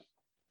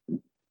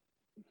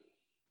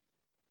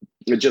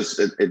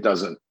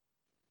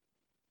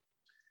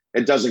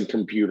 It doesn't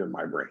compute in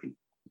my brain.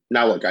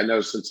 Now look, I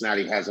know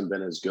Cincinnati hasn't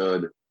been as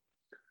good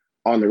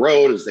on the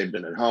road as they've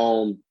been at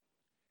home.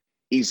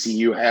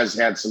 ECU has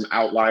had some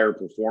outlier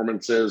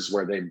performances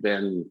where they've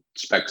been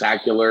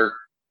spectacular.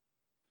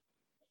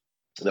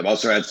 They've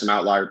also had some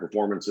outlier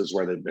performances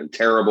where they've been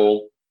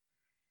terrible.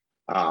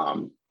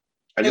 I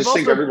just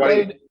think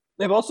everybody...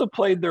 They've also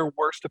played their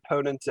worst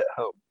opponents at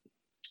home.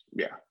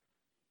 Yeah.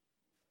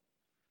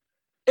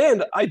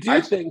 And I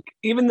think,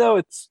 even though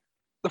it's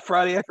the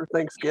Friday after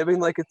Thanksgiving,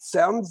 like, it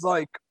sounds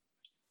like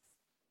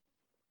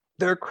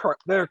their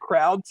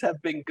crowds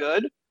have been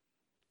good.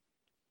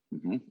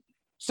 Mm-hmm.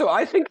 So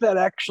I think that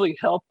actually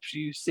helps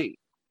UC.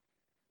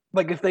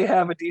 Like, if they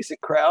have a decent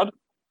crowd,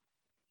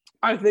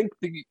 I think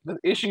the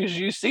issues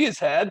UC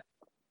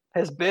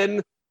has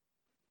been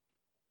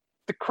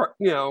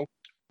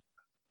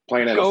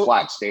playing in a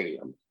flat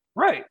stadium.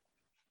 Right.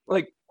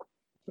 Like,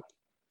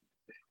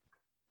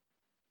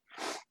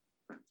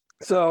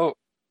 so,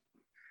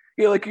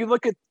 like, you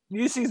look at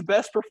UC's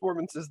best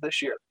performances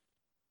this year.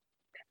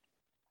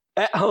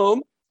 At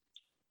home,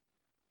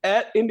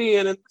 at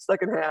Indiana in the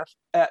second half,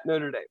 at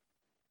Notre Dame.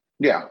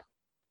 Yeah.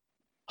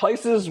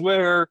 Places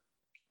where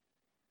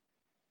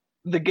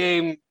the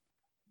game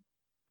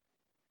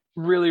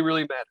really,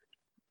 really mattered.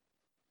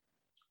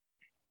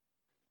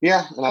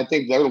 Yeah, and I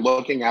think they're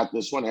looking at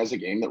this one as a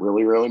game that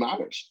really, really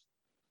matters.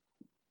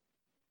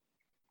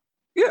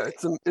 Yeah,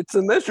 it's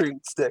a measuring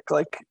stick.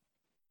 Like,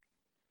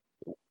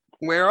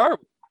 where are we?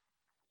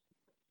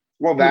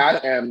 Well,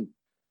 that, and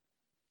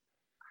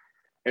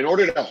in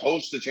order to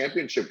host the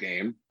championship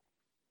game,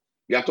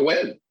 you have to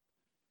win.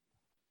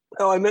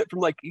 Oh, I meant from,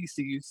 like,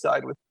 ECU's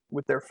side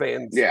with their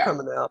fans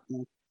coming out.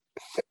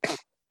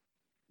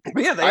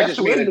 But yeah, I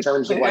just mean in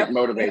terms of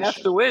motivation. They have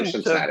to win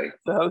to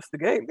host the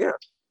game. Yeah.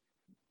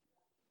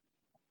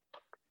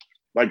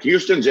 Like,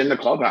 Houston's in the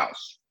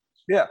clubhouse.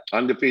 Yeah.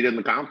 Undefeated in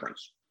the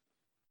conference.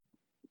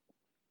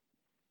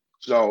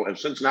 So if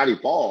Cincinnati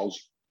falls,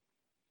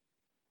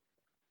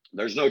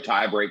 there's no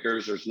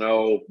tiebreakers. There's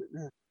no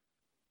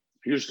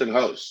Houston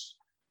hosts.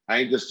 I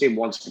think this team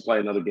wants to play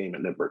another game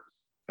at Nippert.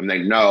 And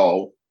they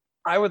know.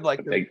 I would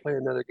like them to play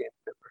another game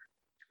at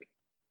Nippert.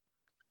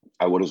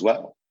 I would as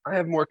well. I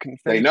have more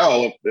confetti. They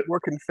know more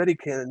confetti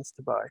cannons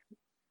to buy.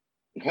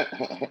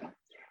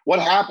 What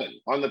happened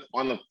on the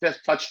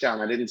 5th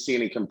touchdown? I didn't see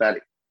any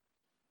confetti.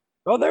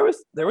 Oh, there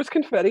was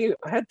confetti.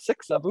 I had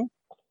 6 of them.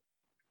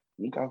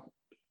 Okay.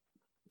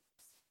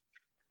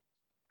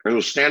 It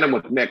was standing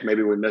with Nick.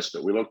 Maybe we missed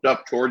it. We looked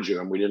up towards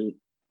you and we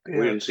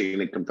didn't see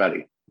any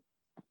confetti.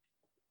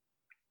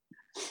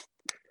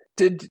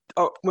 Did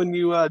when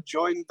you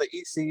joined the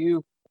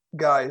ECU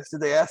guys,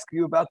 did they ask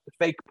you about the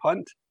fake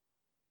punt?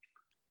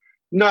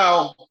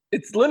 No.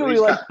 It's literally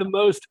like the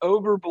most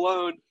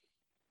overblown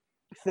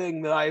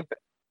thing that I've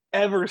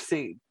ever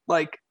seen.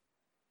 Like,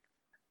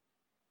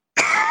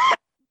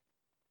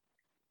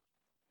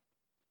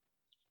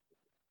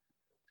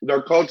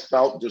 their coach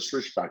felt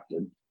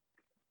disrespected.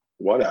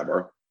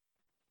 Whatever.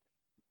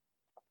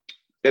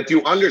 If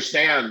you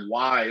understand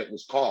why it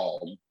was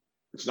called,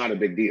 it's not a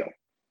big deal.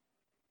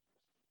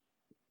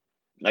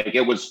 Like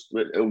it was,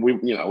 we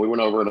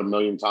went over it a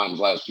million times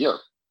last year.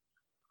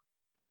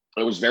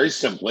 It was very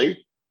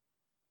simply,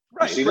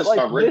 right? You see this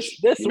coverage.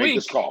 This you week, make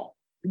this call.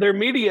 Their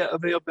media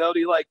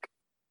availability, like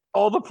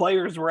all the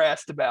players were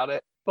asked about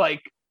it.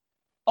 Like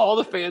all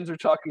the fans are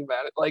talking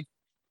about it. Like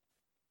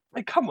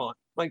come on,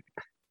 like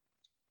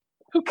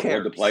who cares?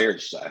 What did the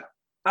players say?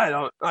 I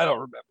don't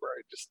remember.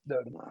 I just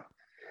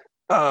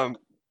don't.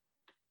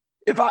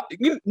 If I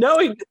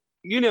knowing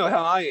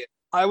how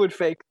I would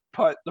fake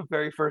punt the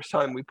very first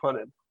time we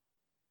punted,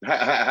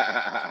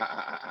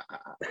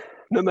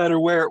 no matter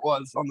where it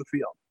was on the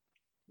field.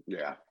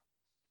 Yeah.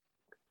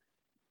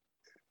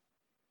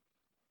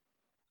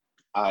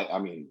 I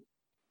mean,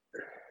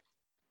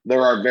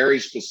 there are very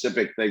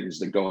specific things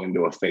that go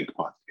into a fake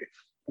punt.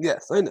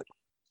 Yes, I know.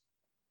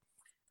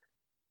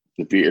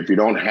 If you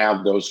don't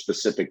have those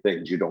specific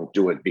things, you don't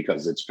do it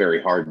because it's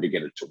very hard to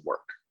get it to work.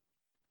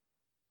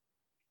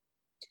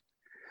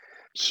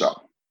 So,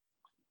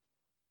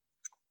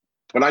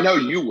 but I know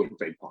you would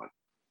fake punt.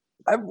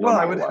 I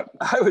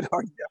would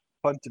argue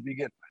punt to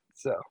begin with.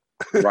 So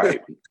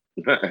right.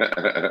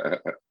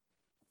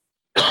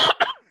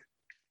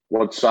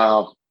 What's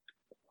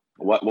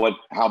what?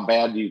 How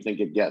bad do you think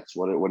it gets?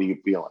 What are you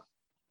feeling?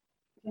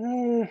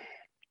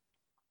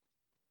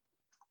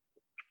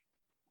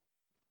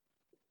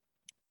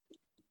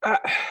 I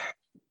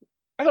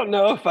don't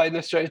know if I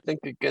necessarily think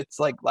it gets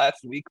like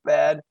last week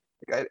bad.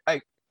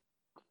 Like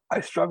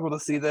I struggle to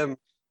see them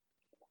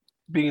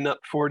being up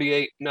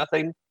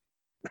 48-0.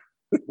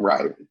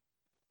 Right.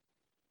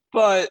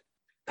 But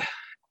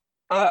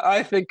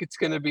I think it's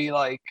going to be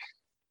like,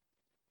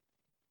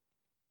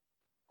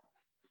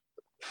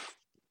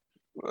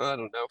 I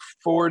don't know,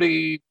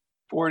 40,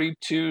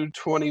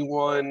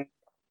 42-21,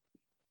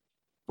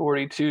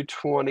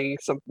 42-20,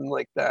 something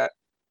like that.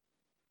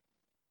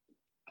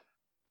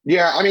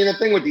 Yeah, I mean, the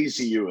thing with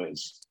ECU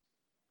is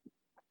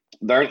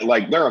they're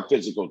a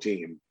physical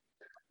team.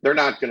 They're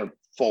not going to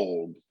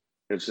fold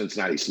if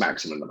Cincinnati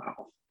smacks them in the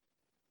mouth.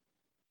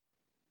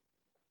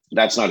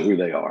 That's not who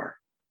they are.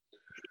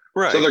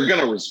 Right. So they're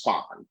going to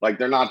respond. Like,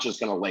 they're not just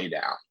going to lay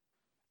down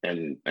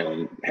and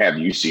have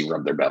UC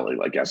rub their belly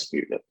like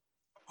SMU did.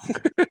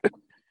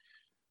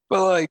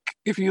 But, like,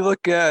 if you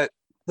look at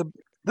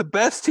the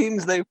best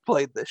teams they've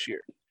played this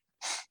year,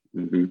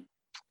 the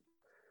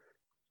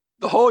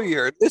whole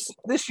year,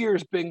 this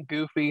year's been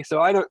goofy, so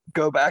I don't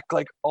go back,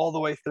 like, all the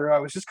way through. I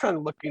was just kind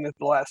of looking at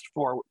the last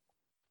four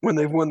when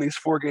they've won these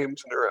 4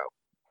 games in a row.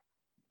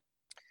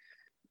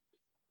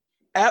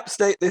 App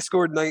State, they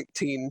scored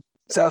 19.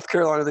 South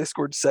Carolina, they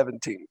scored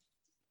 17.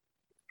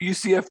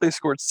 UCF, they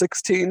scored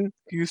 16.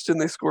 Houston,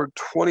 they scored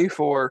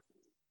 24.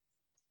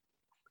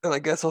 And I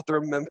guess I'll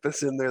throw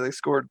Memphis in there. They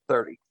scored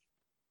 30.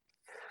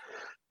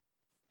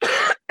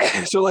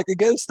 So, like,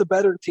 against the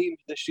better teams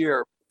this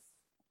year,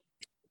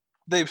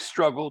 they've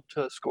struggled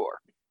to score.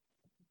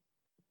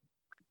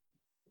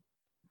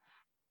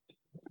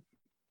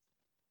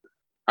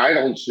 I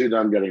don't see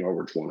them getting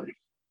over 20.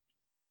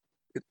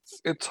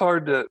 It's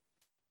hard to,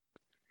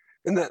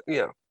 and that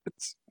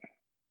it's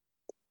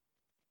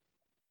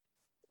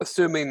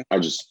assuming. I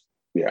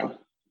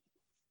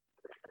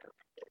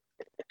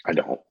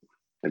don't.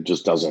 It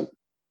just doesn't.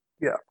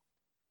 Yeah.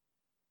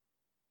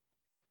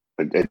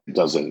 It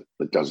doesn't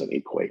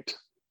equate.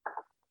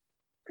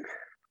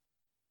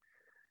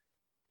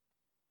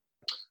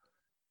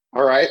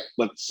 All right,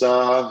 let's.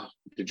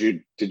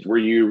 Were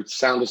you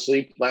sound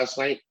asleep last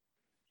night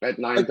at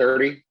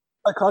 9:30?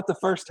 I caught the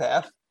first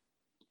half,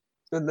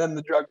 and then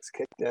the drugs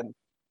kicked in.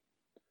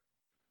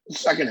 The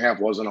second half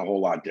wasn't a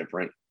whole lot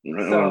different.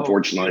 So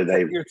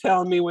unfortunately, you're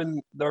telling me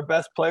when their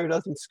best player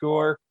doesn't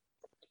score,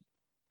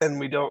 and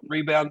we don't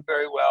rebound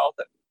very well,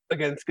 that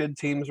against good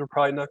teams we're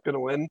probably not going to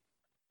win.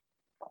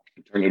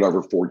 Turned it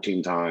over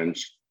 14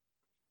 times.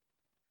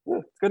 Yeah,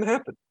 it's going to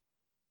happen.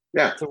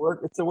 Yeah,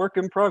 it's a work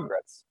in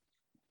progress.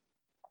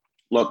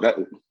 Look,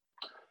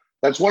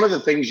 that's one of the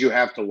things you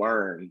have to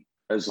learn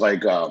as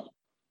like a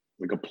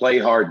play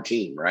hard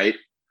team, right?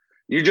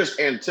 You just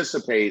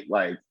anticipate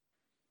like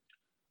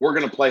we're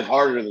going to play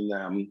harder than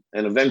them,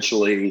 and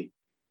eventually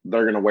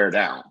they're going to wear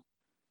down.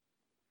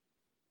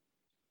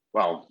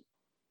 Well,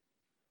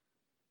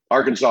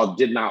 Arkansas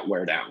did not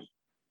wear down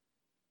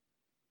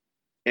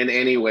in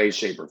any way,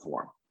 shape, or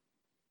form.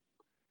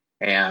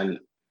 And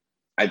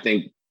I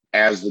think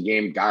as the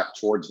game got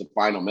towards the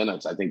final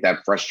minutes, I think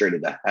that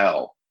frustrated the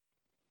hell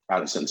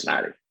out of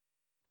Cincinnati.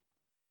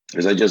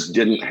 because they just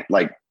didn't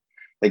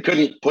they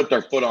couldn't put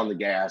their foot on the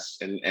gas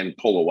and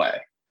pull away.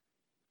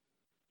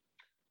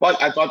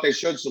 But I thought they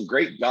showed some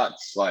great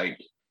guts. Like,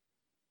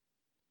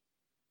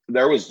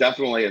 there was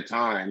definitely a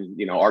time,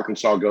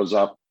 Arkansas goes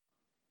up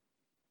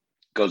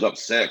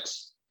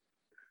 6.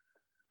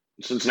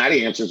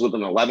 Cincinnati answers with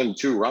an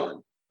 11-2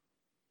 run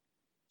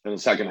in the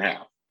second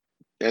half.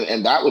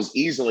 And that was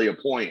easily a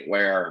point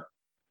where,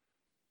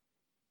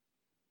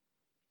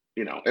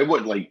 it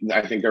would,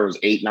 I think there was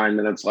 8-9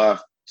 minutes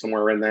left,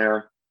 somewhere in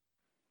there,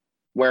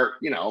 where,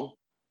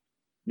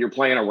 you're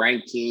playing a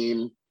ranked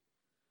team,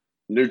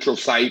 neutral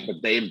site, but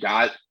they've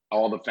got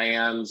all the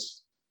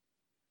fans.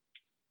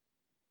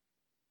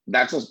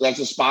 That's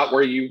a spot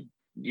where you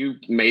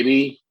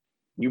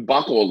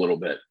buckle a little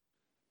bit.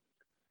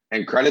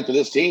 And credit to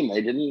this team,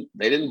 they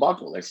didn't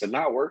buckle. They said,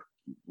 "No,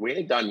 we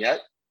ain't done yet.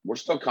 We're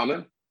still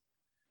coming."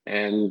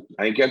 And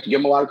I think you have to give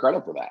them a lot of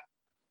credit for that.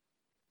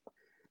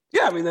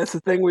 Yeah, I mean, that's the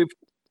thing we've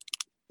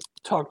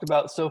talked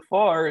about so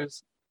far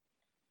is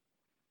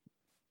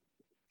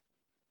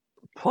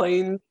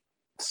playing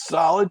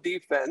solid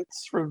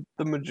defense for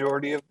the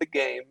majority of the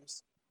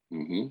games,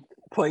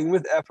 playing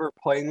with effort,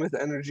 playing with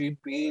energy,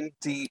 being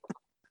deep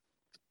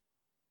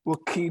will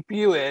keep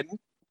you in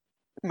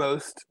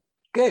most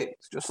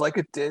games, just like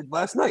it did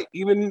last night.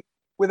 Even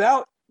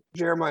without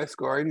Jeremiah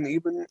scoring, and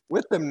even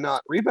with them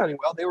not rebounding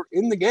well, they were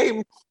in the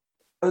game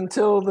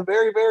until the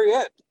very, very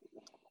end.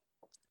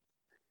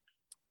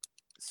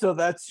 So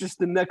that's just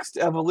the next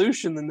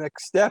evolution. The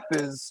next step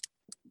is,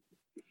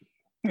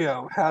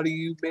 how do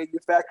you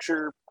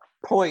manufacture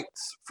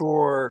points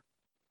for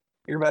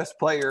your best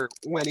player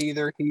when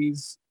either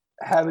he's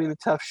having a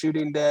tough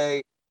shooting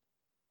day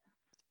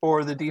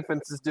or the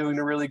defense is doing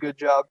a really good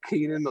job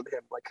keying in on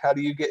him? Like, how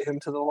do you get him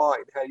to the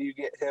line? How do you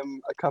get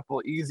him a couple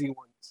of easy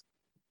ones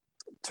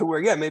to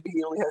where, maybe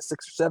he only has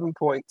 6 or 7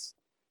 points,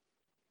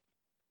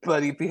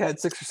 but if he had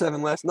 6 or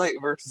 7 last night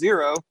versus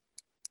 0,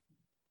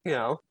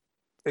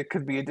 it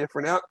could be a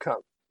different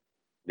outcome.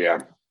 Yeah.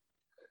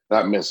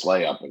 That missed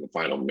layup in the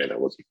final minute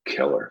was a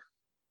killer.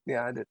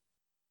 Yeah, I did.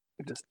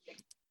 It just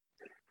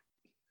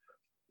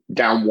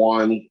down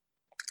 1.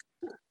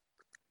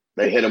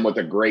 They hit him with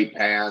a great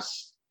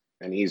pass,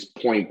 and he's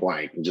point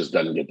blank and just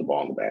doesn't get the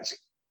ball in the basket.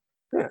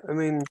 Yeah, I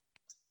mean,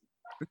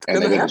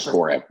 and they didn't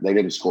score it. They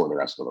didn't score the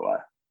rest of the way.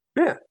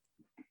 Yeah,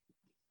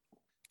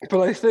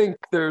 but I think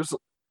there's,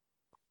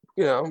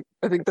 I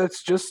think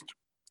that's just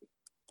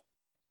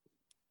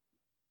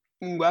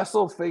Wes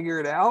will figure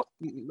it out.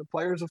 The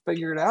players will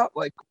figure it out,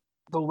 like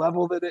the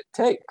level that it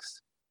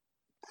takes.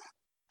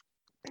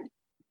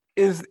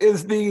 Is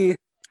because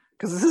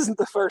this isn't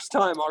the first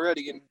time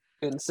already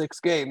in 6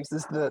 games.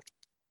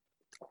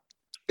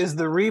 Is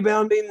the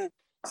rebounding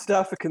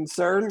stuff a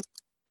concern?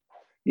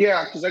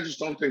 Yeah, because I just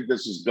don't think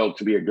this is built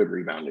to be a good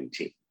rebounding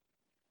team.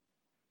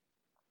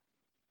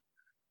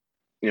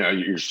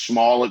 You're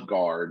small at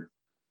guard.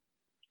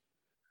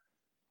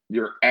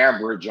 You're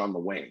average on the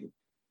wing.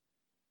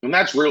 And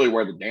that's really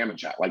where the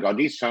damage at. Like,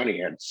 Au'Diese Toney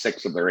had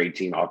 6 of their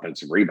 18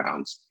 offensive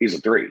rebounds. He's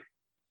a 3.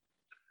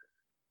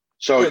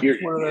 So you're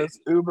one of those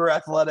uber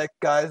athletic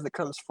guys that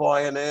comes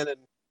flying in and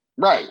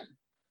right.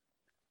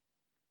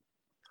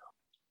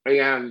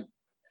 And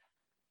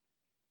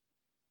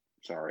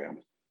sorry, I'm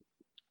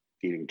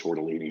eating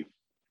tortellini.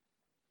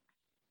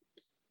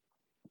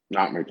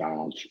 Not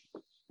McDonald's.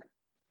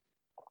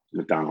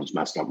 McDonald's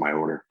messed up my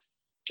order,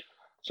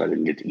 so I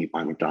didn't get to eat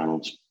my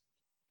McDonald's.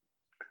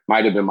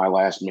 Might have been my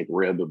last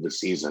McRib of the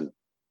season,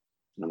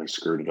 and they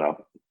screwed it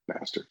up,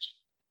 bastards.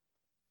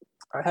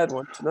 I had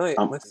one tonight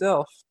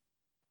myself.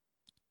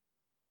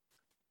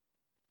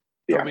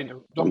 Yeah.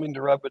 Don't mean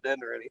to rub it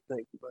in or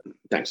anything, but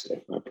thanks,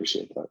 Dave. I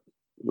appreciate that.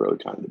 Really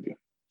kind of you.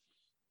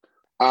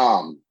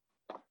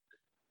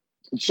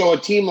 So a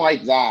team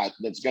like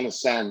that's going to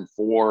send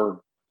 4-5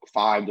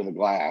 to the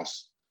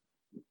glass,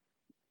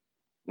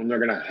 and they're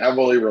going to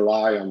heavily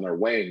rely on their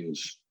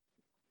wings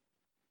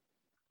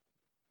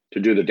to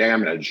do the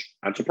damage.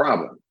 That's a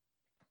problem,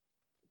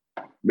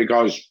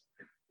 because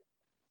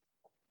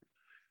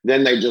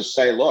then they just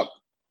say, "Look,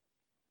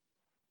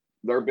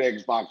 their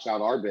bigs box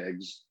out our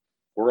bigs.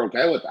 We're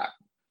okay with that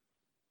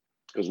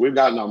because we've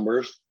got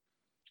numbers.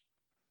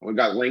 We've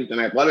got length and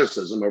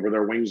athleticism over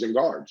their wings and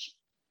guards."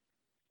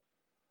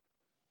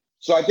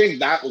 So I think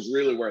that was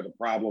really where the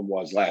problem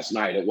was last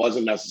night. It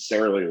wasn't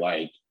necessarily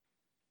like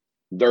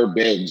their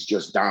bigs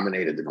just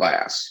dominated the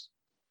glass,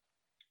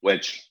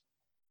 which,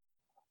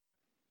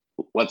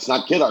 let's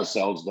not kid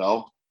ourselves,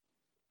 though.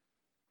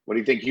 What do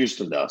you think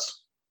Houston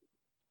does?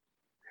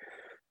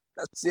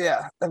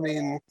 I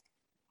mean,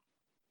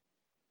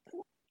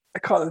 I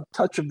caught a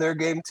touch of their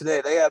game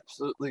today. They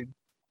absolutely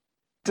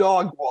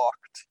dog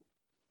walked.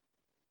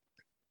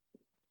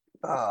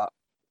 What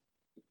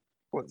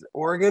was it,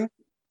 Oregon?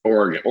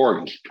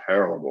 Oregon's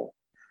terrible.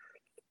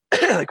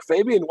 Like,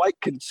 Fabian White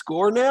can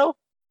score now?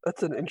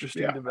 That's an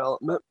interesting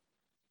development.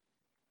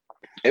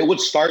 It would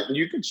start,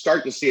 you could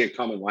start to see it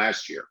coming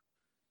last year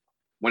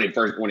when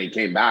he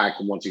came back,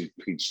 and once he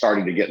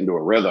started to get into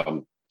a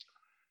rhythm.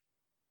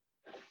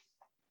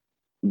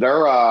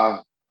 They're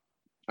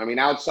I mean,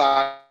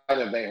 outside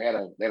of they had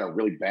a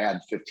really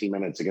bad 15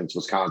 minutes against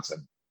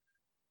Wisconsin,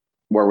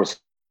 where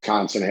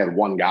Wisconsin had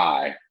one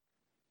guy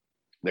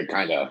that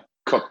kind of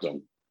cooked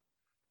them.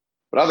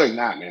 But other than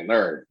that, man,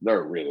 they're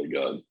really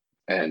good.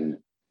 And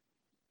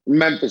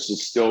Memphis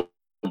is still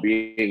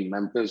being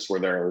Memphis, where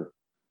they're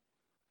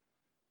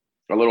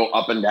a little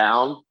up and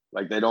down.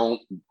 Like they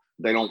don't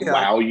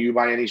wow you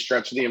by any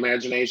stretch of the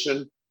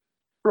imagination.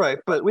 Right,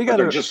 but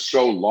they're just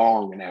so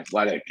long and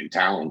athletic and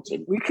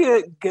talented. We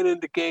can't get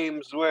into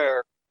games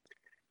where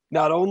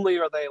not only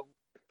are they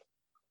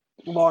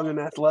long and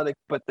athletic,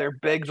 but their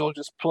bigs will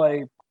just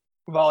play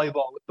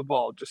volleyball with the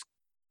ball. Just,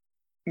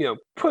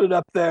 put it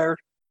up there,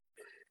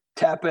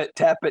 tap it,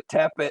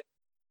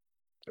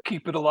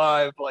 keep it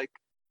alive. Like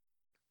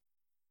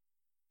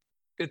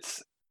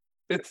it's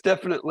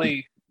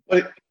definitely.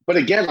 But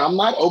again, I'm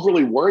not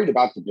overly worried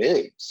about the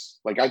bigs.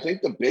 Like I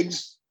think the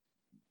bigs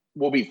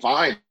will be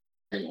fine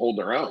and hold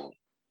their own.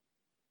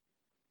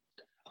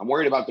 I'm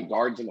worried about the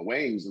guards and the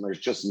wings, and there's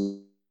just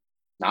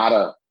not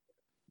a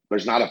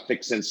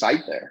fix in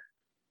sight there.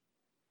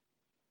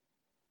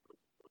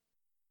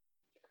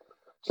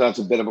 So that's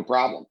a bit of a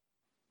problem.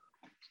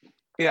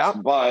 Yeah.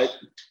 But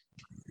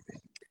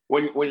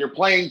when you're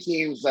playing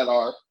teams that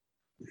are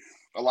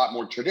a lot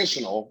more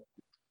traditional,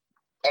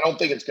 I don't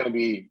think it's going to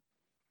be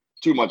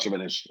too much of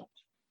an issue.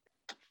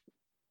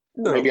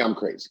 No. Maybe I'm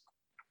crazy.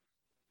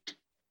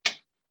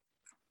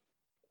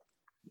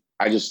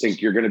 I just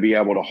think you're going to be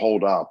able to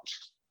hold up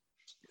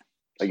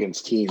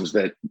against teams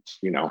that,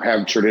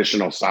 have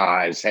traditional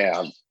size,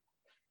 have,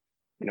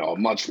 a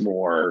much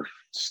more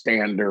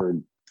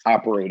standard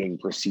operating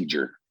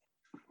procedure,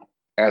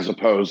 as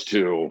opposed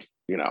to,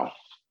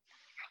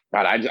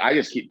 God, I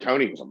just keep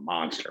Tony was a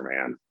monster,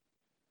 man.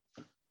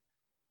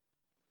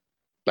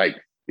 Like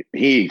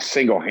he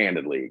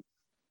single-handedly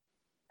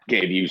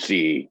gave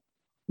UC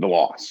the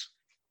loss.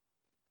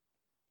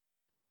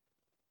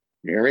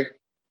 You hear me?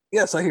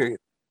 Yes, I hear you.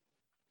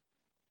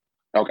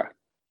 Okay.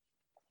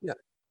 Yeah.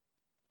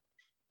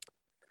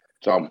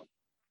 So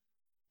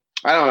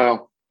I don't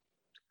know.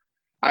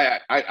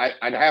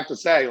 I'd have to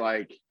say,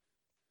 like,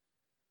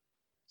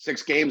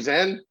 6 games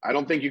in, I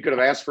don't think you could have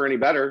asked for any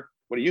better.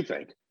 What do you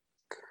think?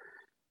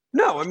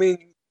 No, I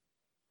mean,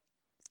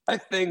 I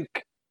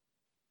think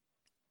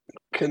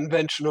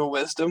conventional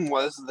wisdom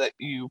was that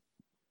you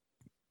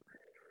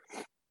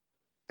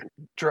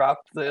drop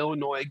the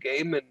Illinois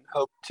game and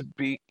hope to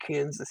beat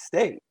Kansas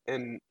State.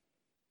 And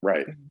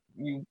right,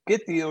 you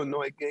get the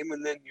Illinois game,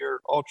 and then you're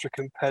ultra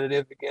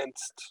competitive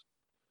against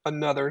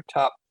another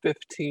top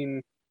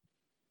 15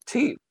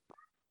 team.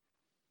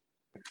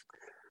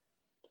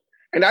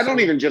 And I don't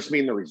even just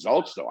mean the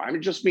results, though. I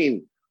just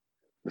mean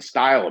the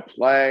style of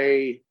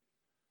play,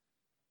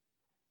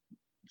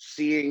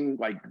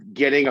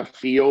 getting a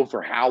feel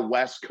for how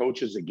West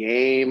coaches a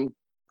game.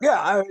 Yeah,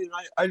 I mean,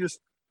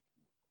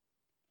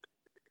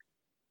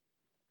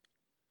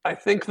 I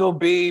think they'll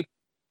be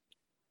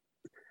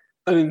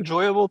an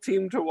enjoyable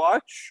team to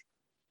watch.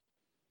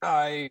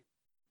 I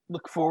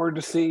look forward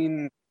to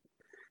seeing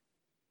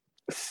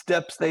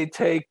steps they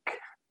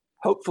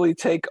hopefully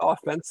take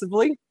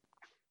offensively.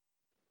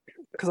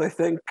 Because I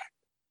think,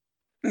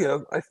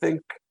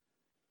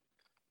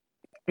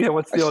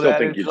 what's the old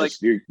adage?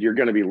 You're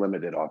going to be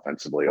limited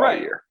offensively all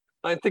year.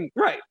 I think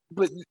right,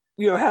 but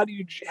how do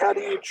you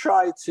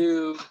try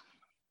to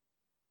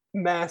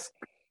mask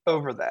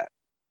over that?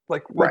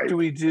 Like, what do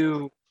we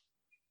do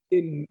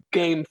in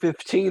game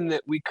 15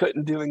 that we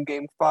couldn't do in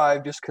game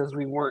 5 just because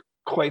we weren't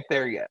quite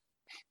there yet?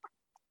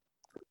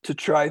 To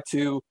try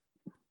to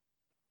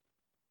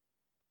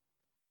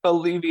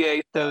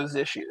alleviate those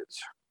issues.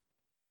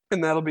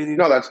 And that'll be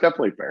that's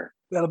definitely fair.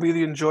 That'll be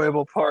the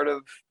enjoyable part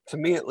of, to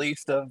me at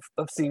least, of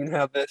seeing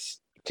how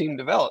this team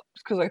develops.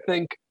 Because I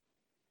think,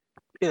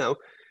 2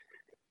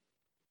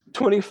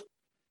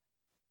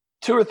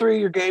 or 3 of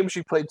your games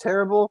you played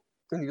terrible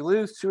and you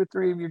lose. 2 or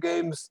 3 of your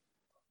games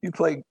you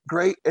play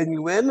great and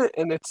you win.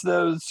 And it's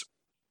those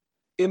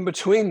in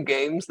between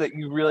games that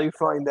you really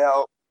find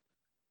out,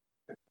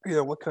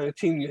 what kind of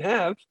team you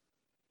have.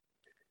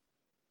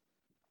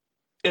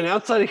 And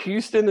outside of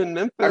Houston and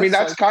Memphis, I mean,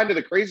 that's kind of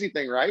the crazy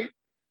thing, right?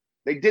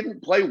 They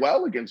didn't play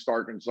well against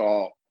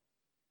Arkansas.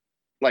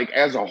 Like,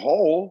 as a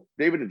whole,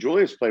 David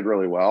DeJulius played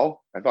really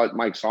well. I thought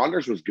Mike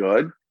Saunders was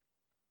good.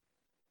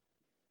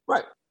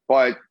 Right.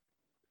 But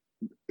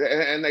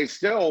and they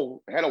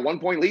still had a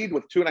 1-point lead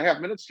with 2.5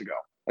 minutes to go.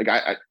 Like,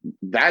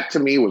 that to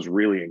me was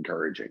really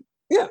encouraging.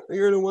 Yeah,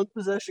 you're in a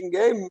 1-possession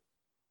game.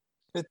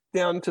 It's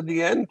down to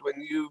the end when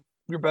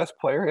your best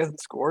player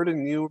hasn't scored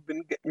and you've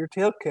been getting your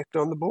tail kicked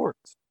on the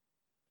boards.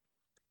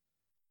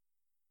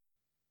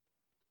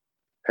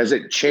 Has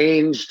it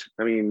changed?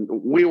 I mean,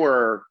 we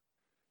were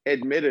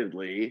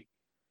admittedly,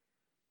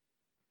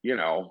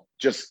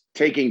 just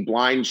taking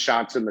blind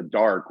shots in the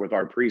dark with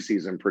our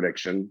preseason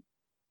prediction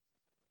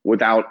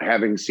without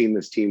having seen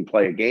this team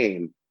play a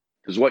game.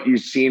 Does what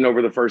you've seen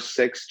over the first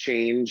 6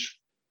 change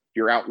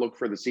your outlook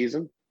for the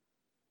season?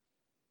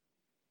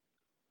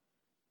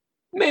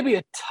 Maybe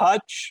a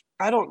touch.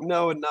 I don't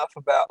know enough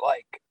about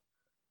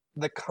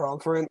the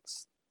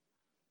conference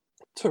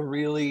to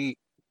really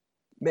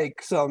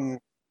make some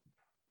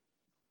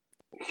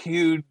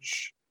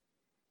huge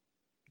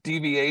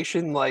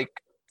deviation. Like,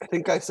 I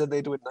think I said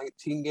they do it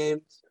 19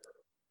 games.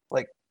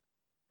 Like,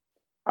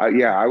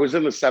 yeah, I was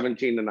in the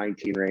 17 to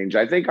 19 range.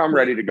 I think I'm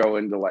ready to go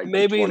into like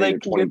maybe 20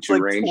 like to 22 it's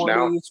like range 20,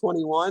 now.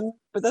 21,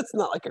 but that's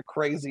not like a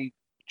crazy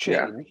change.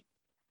 Yeah.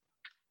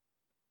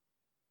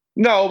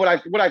 No,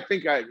 but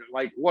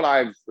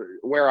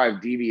where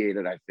I've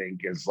deviated, I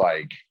think, is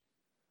like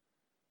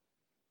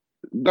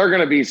they're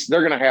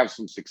gonna have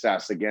some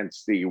success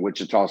against the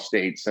Wichita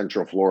State,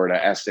 Central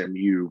Florida,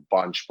 SMU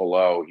bunch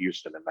below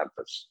Houston and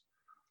Memphis.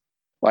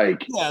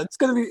 Like, yeah, it's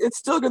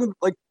still gonna,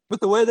 like,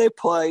 with the way they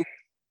play,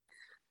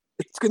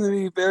 it's gonna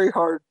be very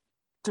hard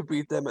to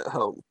beat them at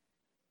home.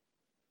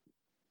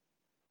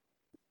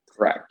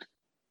 Correct.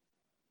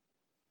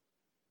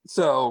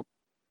 So,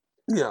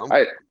 you know,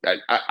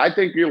 I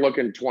think you're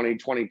looking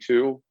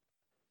 2022,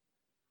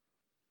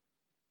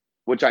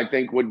 which I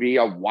think would be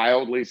a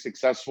wildly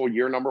successful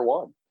year number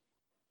one.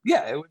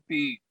 yeah, it would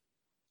be.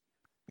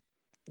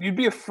 You'd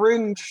be a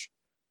fringe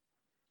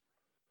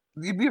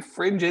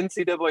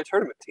NCAA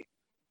tournament team.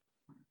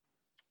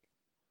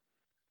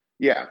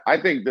 Yeah, I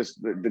think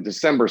the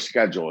December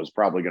schedule is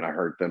probably going to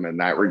hurt them in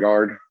that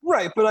regard.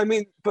 Right, but I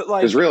mean,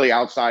 because really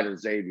outside of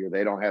Xavier,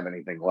 they don't have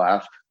anything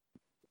left.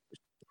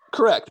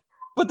 Correct,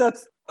 but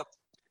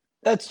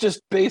that's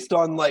just based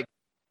on like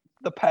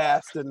the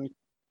past and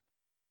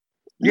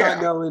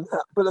not knowing how.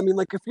 But I mean,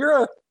 like, if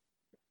you're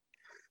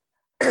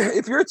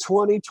a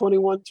 20,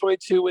 21,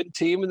 22 win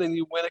team and then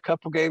you win a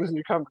couple games in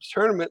your conference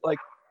tournament, like,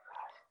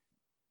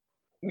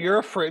 you're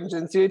a fringe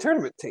NCAA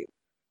tournament team.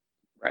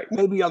 Right.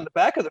 Maybe on the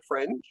back of the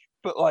fringe,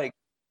 but like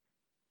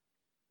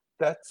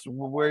that's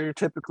where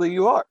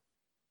you are.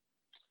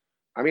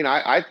 I mean,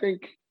 I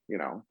think,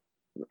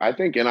 I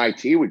think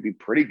NIT would be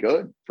pretty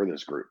good for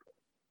this group.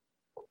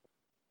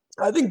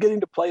 I think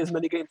getting to play as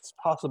many games as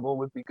possible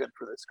would be good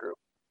for this group.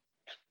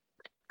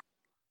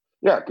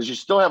 Yeah, because you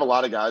still have a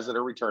lot of guys that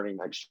are returning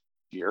next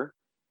year.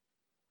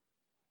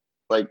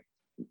 Like,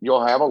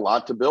 you'll have a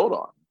lot to build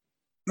on.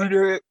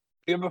 You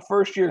have a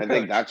first-year coach. I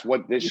think that's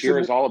what this year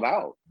is all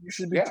about. You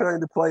should be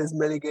trying to play as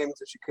many games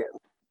as you can.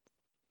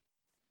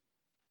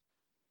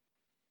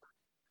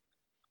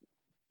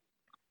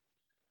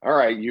 All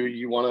right,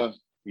 you want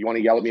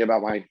to yell at me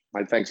about my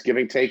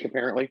Thanksgiving take,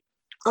 apparently?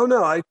 Oh,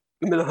 no, I'm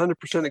in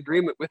 100%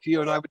 agreement with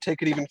you, and I would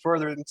take it even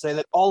further and say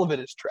that all of it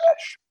is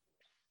trash.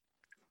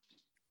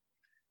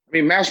 I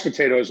mean, mashed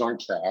potatoes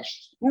aren't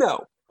trash. No,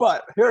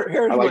 but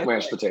here's I like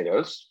mashed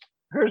potatoes.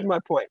 Here's my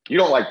point. You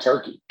don't like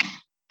turkey.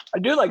 I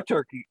do like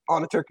turkey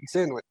on a turkey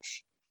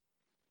sandwich.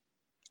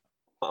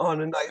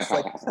 On a nice,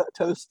 like,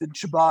 toasted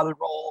ciabatta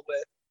roll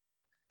with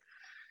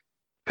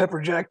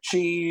pepper jack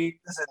cheese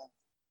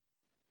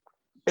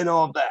and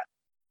all of that.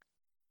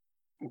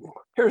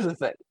 Here's the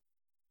thing.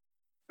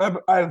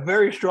 I have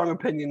very strong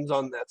opinions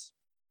on this.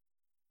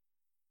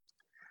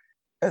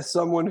 As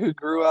someone who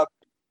grew up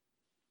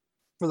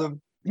for the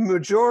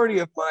majority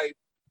of my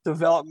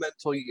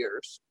developmental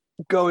years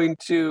going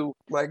to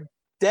my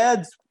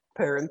dad's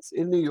parents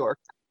in New York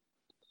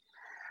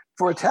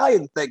for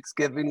Italian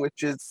Thanksgiving,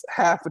 which is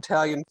half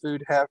Italian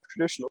food, half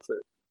traditional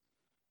food.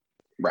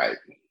 Right.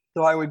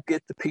 So I would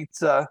get the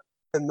pizza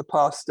and the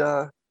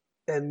pasta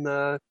and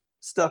the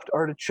stuffed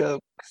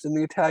artichokes and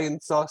the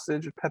Italian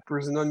sausage with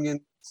peppers and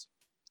onions.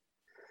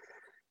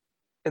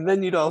 And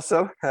then you'd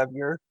also have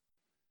your,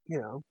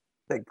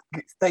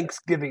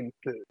 Thanksgiving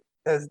food,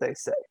 as they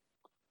say.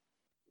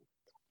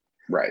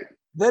 Right.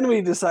 Then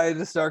we decided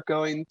to start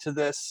going to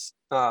this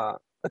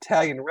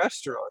Italian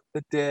restaurant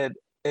that did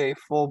a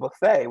full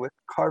buffet with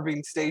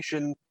carving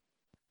station,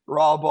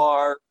 raw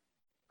bar,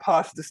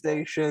 pasta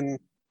station,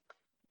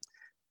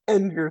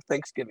 and your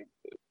Thanksgiving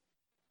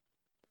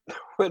food.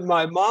 When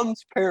my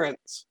mom's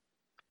parents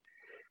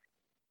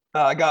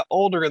got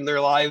older in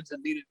their lives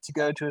and needed to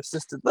go to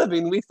assisted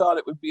living, we thought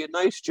it would be a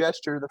nice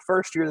gesture the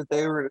first year that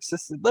they were in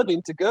assisted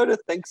living to go to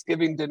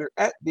Thanksgiving dinner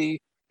at the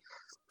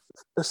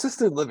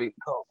assisted living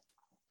home.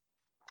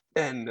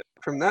 And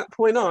from that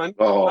point on,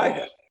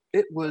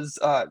 it was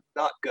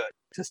not good,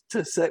 just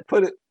to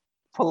put it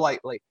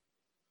politely.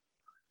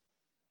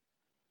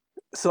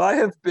 So I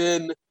have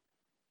been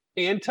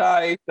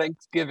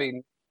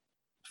anti-Thanksgiving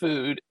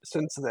food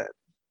since then.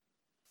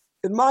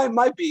 And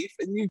my beef,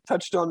 and you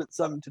touched on it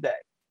some today,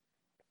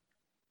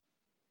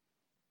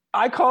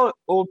 I call it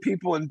old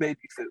people and baby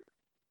food.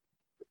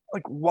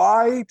 Like,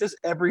 why does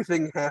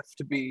everything have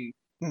to be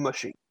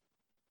mushy?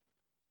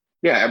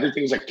 Yeah,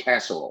 everything's a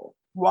casserole.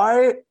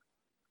 Why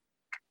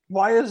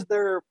is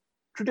there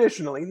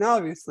traditionally, now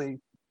obviously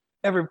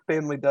every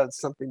family does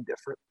something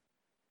different,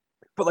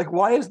 but like,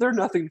 why is there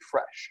nothing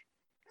fresh?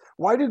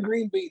 Why do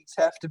green beans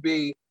have to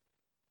be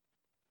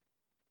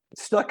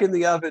stuck in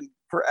the oven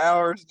for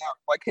hours and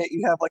hours? Why can't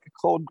you have like a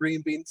cold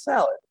green bean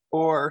salad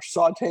or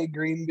sauteed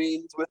green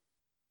beans with,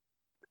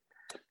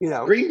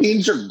 Green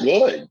beans are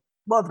good.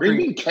 Love green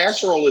bean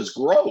casserole is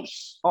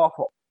gross.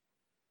 Awful.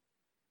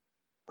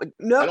 Like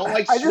no, I don't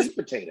like sweet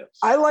potatoes.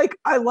 I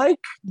like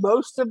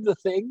most of the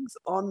things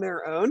on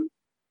their own.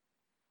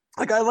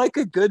 Like I like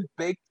a good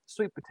baked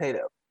sweet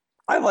potato.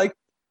 I like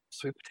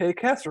sweet potato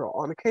casserole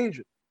on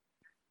occasion.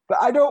 But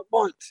I don't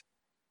want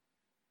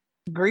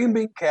green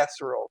bean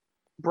casserole,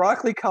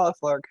 broccoli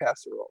cauliflower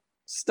casserole,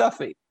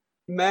 stuffing,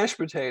 mashed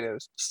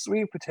potatoes,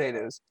 sweet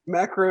potatoes,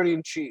 macaroni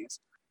and cheese,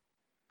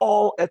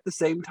 all at the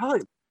same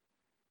time.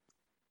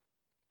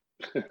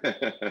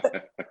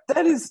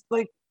 That is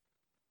like,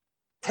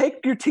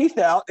 take your teeth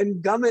out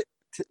and gum it,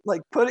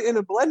 like put it in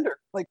a blender.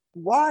 Like,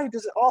 why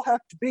does it all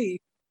have to be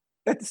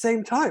at the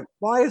same time?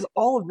 Why is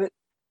all of it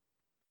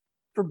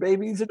for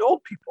babies and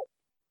old people?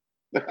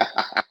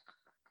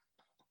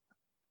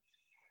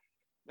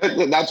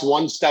 That's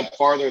one step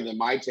farther than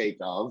my take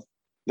of.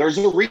 There's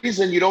a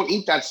reason you don't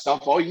eat that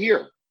stuff all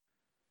year.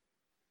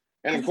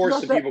 And of course,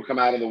 the people come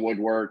out of the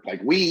woodwork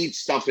like, we eat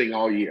stuffing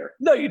all year.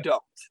 No, you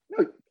don't.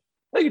 No,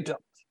 you don't.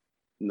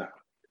 No.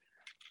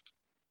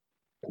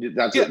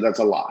 That's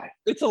a lie.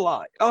 It's a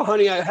lie. Oh,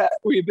 honey,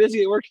 were you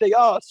busy at work today?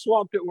 Oh,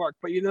 swamped at work.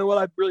 But you know what?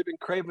 I've really been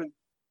craving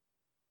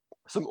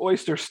some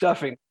oyster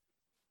stuffing.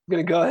 I'm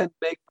going to go ahead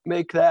and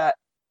make that,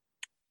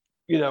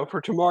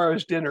 for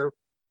tomorrow's dinner.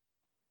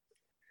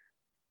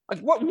 Like,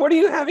 what are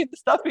you having the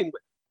stuffing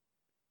with?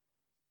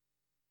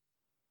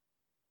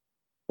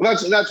 Well,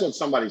 that's what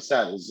somebody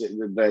said, is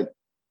that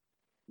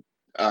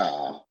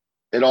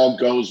it all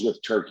goes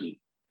with turkey.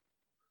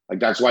 Like,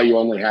 that's why you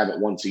only have it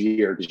once a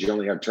year, because you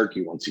only have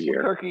turkey once a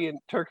year.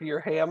 Turkey or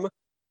ham.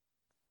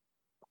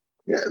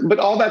 Yeah, but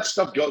all that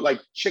stuff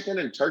like chicken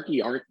and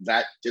turkey aren't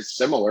that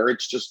dissimilar.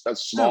 It's just a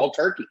small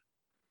turkey.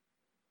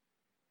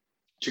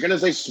 Chicken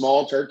is a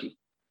small turkey.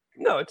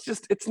 No,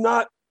 it's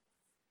not.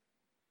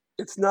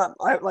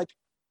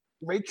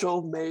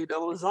 Rachel made a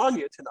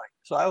lasagna tonight,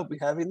 so I will be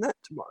having that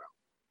tomorrow.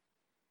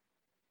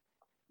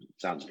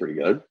 Sounds pretty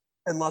good.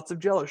 And lots of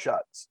Jell-O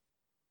shots.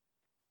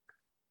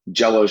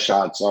 Jell-O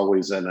shots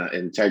always an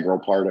integral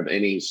part of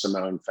any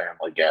Simone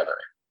family gathering.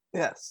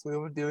 Yes, we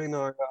were doing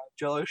our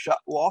Jell-O shot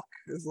walk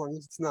as long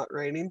as it's not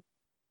raining.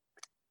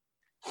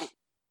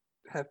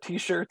 Have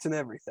T-shirts and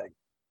everything.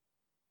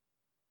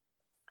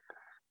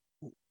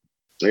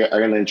 I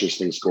got an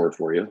interesting score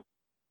for you.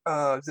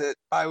 Is it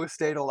Iowa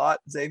State a lot?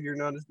 Xavier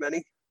not as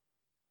many?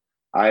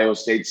 Iowa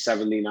State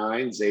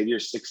 79, Xavier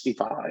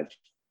 65. Is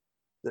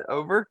it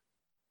over?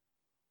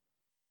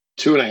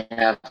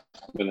 2.5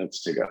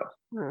 minutes to go.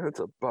 Oh, that's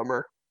a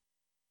bummer.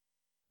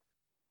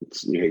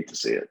 You hate to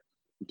see it.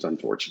 It's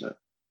unfortunate.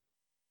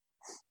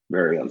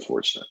 Very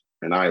unfortunate.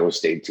 An Iowa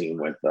State team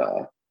with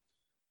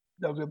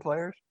no good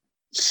players?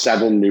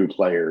 7 new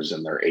players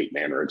in their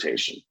 8-man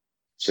rotation.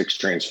 6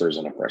 transfers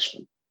and a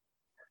freshman.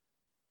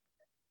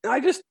 I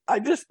just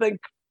think,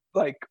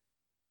 like,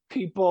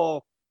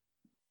 people,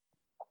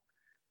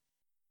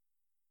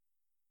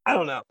 I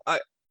don't know.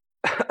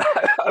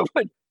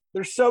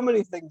 There's so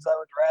many things I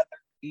would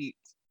rather eat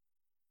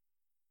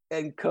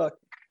and cook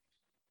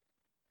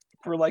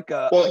for like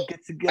a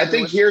get together. I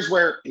think here's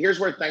where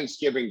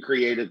Thanksgiving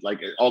created,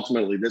 like,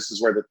 ultimately this is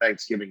where the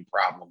Thanksgiving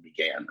problem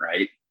began,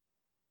 right?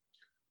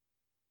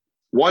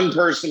 One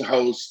person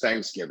hosts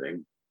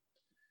Thanksgiving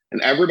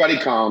and everybody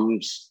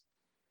comes.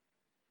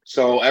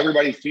 So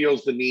everybody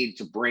feels the need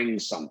to bring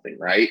something,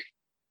 right?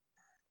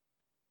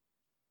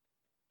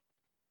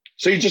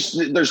 So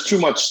there's too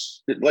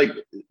much, like,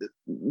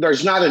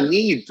 there's not a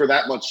need for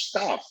that much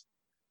stuff.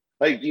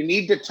 Like, you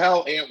need to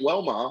tell Aunt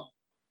Wilma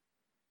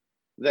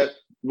that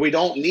we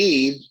don't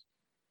need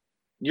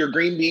your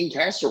green bean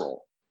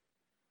casserole.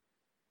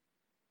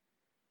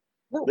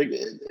 Like,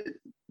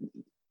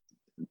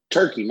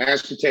 turkey,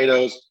 mashed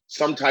potatoes,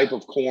 some type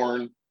of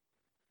corn.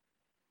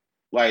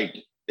 Like,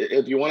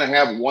 if you want to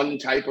have one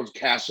type of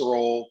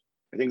casserole,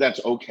 I think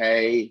that's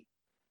okay.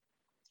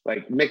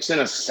 Like, mix in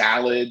a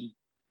salad.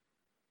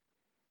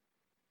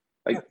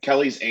 Like,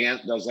 Kelly's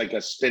aunt does like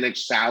a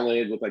spinach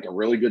salad with like a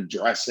really good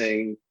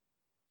dressing.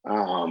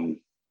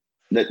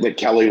 That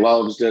Kelly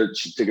loves to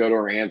go to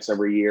her aunt's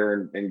every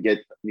year and get,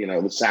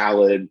 the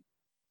salad.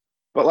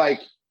 But,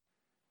 like,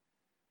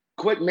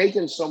 quit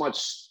making so much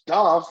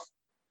stuff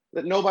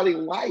that nobody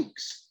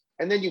likes.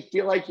 And then you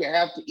feel like you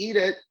have to eat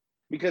it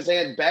because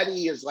Aunt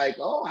Betty is like,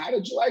 oh, how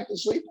did you like the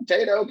sweet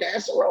potato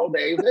casserole,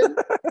 David?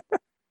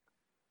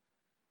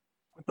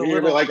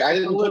 You're like, I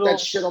didn't put that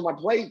shit on my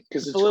plate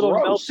because it's little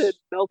gross.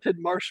 melted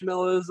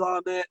marshmallows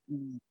on it.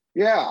 And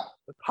yeah.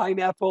 The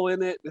pineapple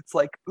in it. It's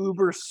like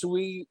uber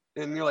sweet.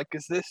 And you're like,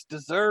 is this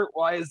dessert?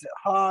 Why is it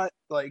hot?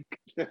 Like,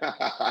 is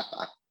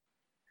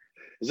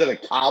it a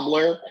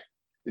cobbler?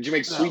 Did you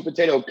make sweet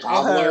potato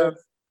cobbler?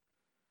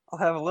 I'll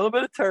have a little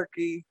bit of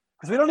turkey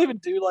because we don't even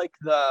do like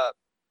the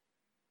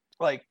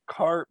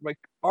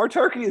our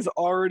turkey is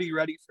already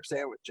ready for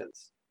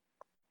sandwiches.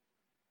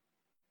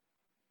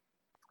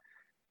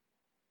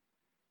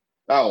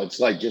 Oh, it's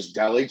like just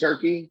deli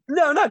turkey?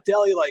 No, not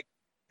deli,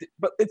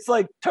 but it's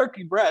like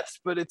turkey breast,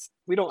 but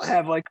we don't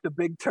have like the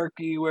big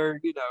turkey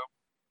where,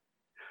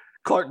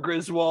 Clark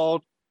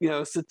Griswold,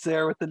 sits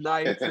there with the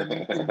knife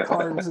and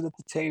carves it at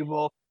the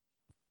table.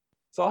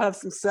 So I'll have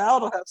some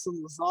salad, I'll have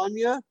some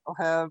lasagna, I'll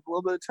have a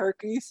little bit of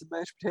turkey, some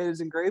mashed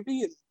potatoes and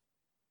gravy, and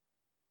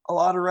a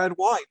lot of red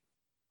wine.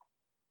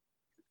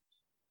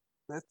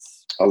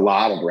 That's A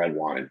lot of red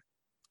wine.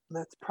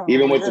 That's probably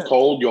even with it. the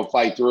cold. You'll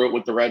fight through it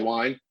with the red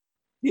wine.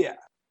 Yeah,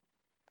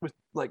 with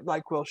like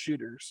NyQuil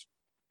shooters.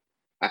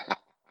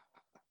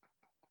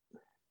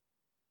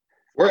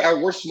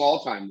 We're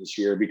small time this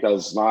year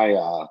because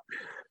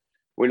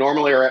we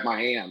normally are at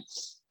my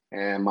aunt's,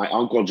 and my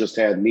uncle just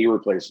had knee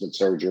replacement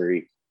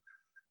surgery,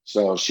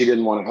 so she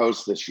didn't want to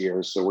host this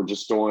year. So we're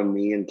just doing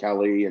me and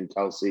Kelly and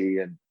Kelsey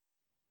and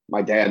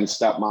my dad and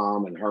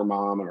stepmom and her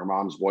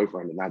mom's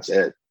boyfriend, and that's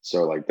it.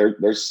 So like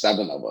there's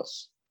 7 of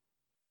us.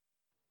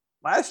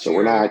 Last So year,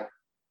 we're not.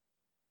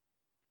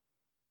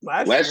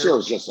 Last year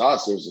was just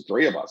us. There was the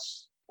 3 of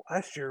us.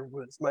 Last year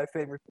was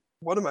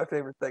one of my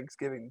favorite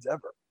Thanksgivings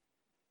ever.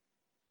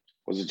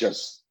 Was it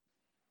just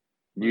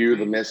you,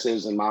 the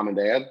missus, and mom and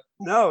dad?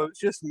 No, it was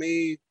just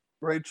me,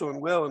 Rachel,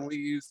 and Will, and we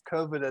used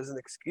COVID as an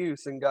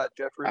excuse and got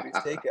Jeff Ruby's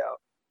takeout.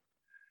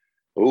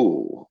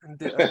 Ooh. And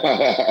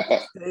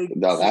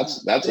No,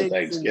 that's a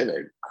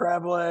Thanksgiving.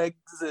 Crab legs,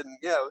 and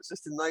yeah, it was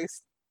just a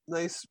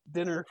nice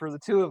dinner for the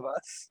 2 of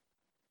us.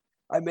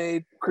 I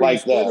made cream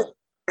spinach.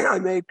 I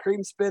made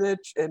cream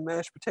spinach and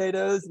mashed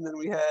potatoes, and then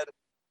we had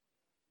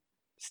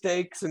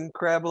steaks and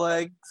crab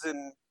legs,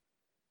 and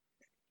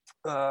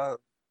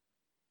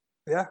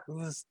yeah, it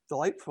was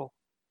delightful.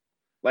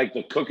 Like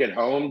the cook at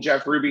home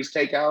Jeff Ruby's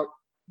takeout?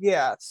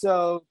 Yeah,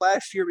 so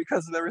last year,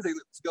 because of everything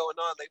that was going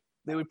on,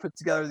 they would put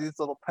together these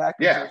little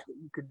packages that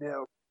you could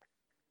do.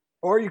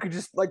 Or you could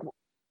just, like,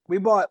 we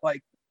bought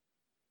like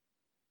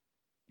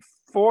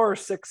 4 or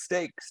 6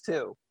 steaks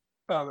too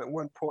at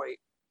one point.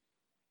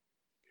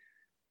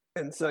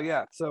 And so,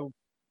 yeah, so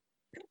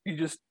you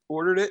just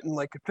ordered it and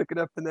like could pick it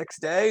up the next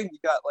day, and you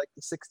got like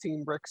the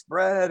 16 bricks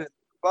bread and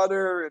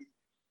butter and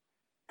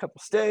a couple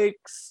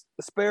steaks,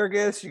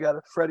 asparagus, you got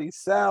a Freddy's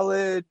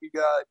salad, you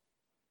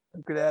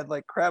could add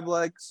like crab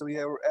legs, so we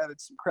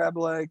added some crab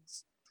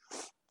legs.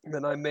 And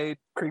then I made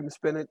cream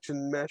spinach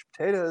and mashed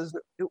potatoes.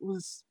 It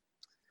was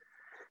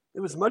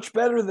much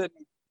better than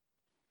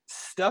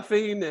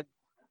stuffing and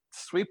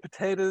sweet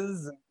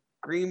potatoes and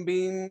green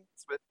beans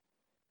with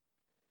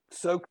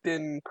soaked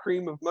in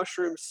cream of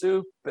mushroom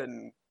soup,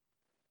 and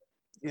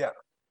yeah.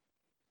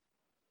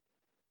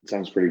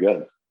 Sounds pretty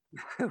good.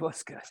 It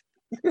was good.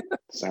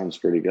 Sounds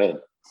pretty good.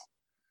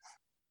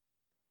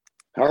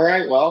 All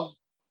right, well,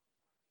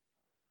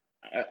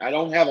 I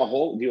don't have a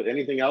whole. Do you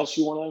anything else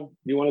you want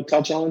to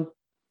touch on?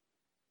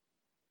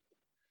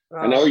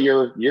 I know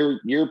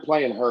you're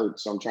playing hurt,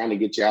 so I'm trying to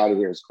get you out of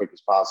here as quick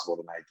as possible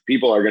tonight.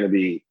 People are going to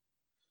be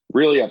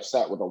really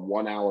upset with a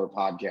 1-hour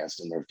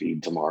podcast in their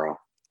feed tomorrow.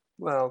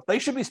 Well, they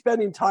should be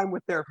spending time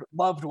with their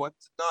loved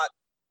ones, not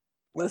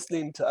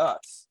listening to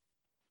us.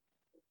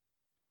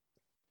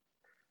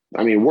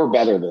 I mean, we're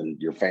better than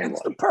your family.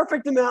 It's the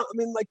perfect amount. I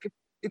mean, like,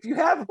 if you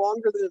have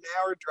longer than an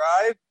hour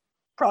drive,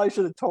 probably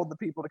should have told the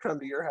people to come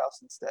to your house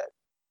instead.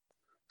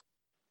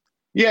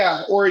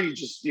 Yeah, or you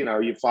just,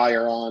 you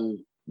fire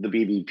on the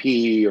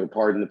BBP or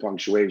pardon the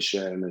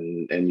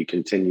punctuation, and you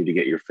continue to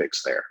get your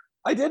fix there.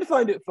 I did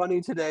find it funny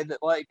today that,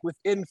 like,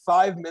 within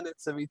 5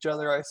 minutes of each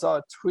other, I saw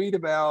a tweet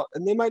about,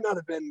 and they might not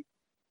have been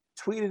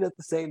tweeted at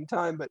the same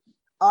time, but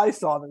I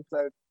saw them because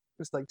I was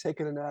just, like,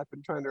 taking a nap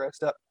and trying to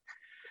rest up.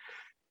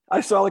 I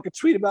saw, like, a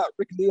tweet about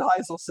Rick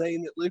Neuheisel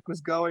saying that Luke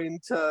was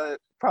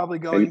probably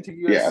going to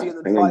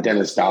USC. And then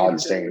Dennis Dodd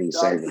saying the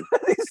same.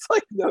 He's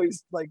like, no,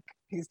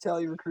 he's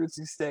telling recruits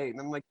he's staying.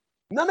 I'm like,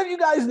 none of you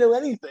guys know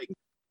anything.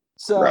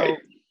 So, right.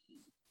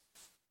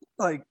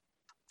 Like,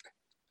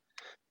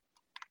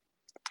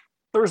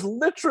 there's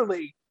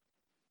literally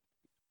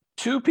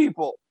 2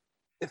 people,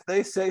 if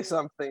they say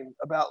something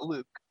about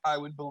Luke, I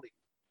would believe.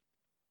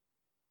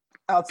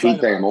 Outside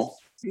Pete Thamel.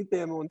 Pete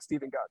Thamel and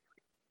Stephen Godfrey.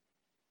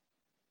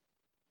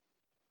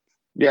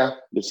 Yeah,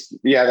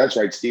 that's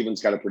right.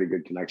 Steven's got a pretty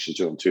good connection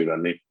to him too,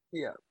 doesn't he?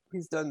 Yeah,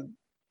 he's done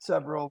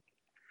several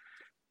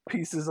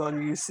pieces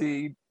on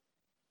UC a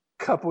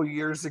couple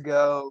years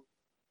ago.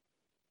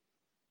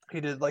 He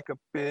did like a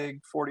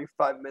big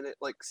 45-minute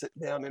like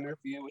sit-down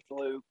interview with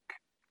Luke.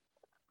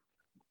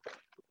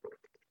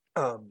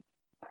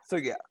 So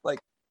yeah, like,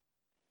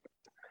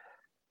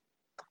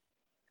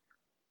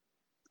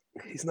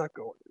 he's not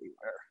going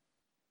anywhere.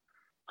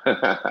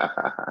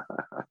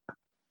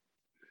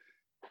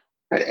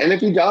 And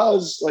if he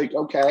does, like,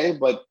 okay,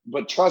 but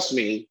trust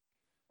me,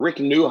 Rick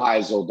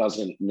Neuheisel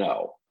doesn't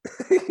know.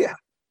 Yeah.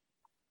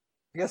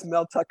 I guess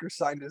Mel Tucker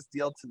signed his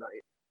deal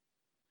tonight.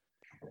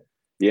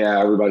 Yeah,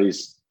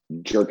 everybody's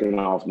jerking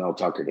off Mel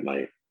Tucker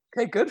tonight.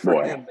 Hey, good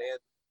for him, man.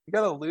 You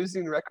got a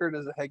losing record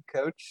as a head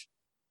coach,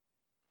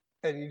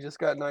 and you just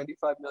got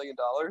 $95 million.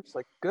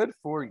 Like, good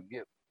for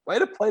you. Way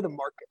to play the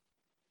market.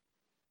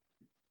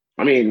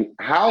 I mean,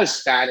 how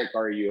ecstatic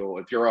are you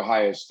if you're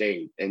Ohio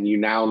State and you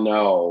now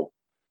know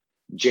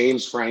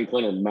James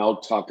Franklin and Mel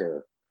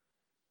Tucker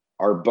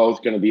are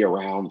both going to be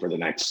around for the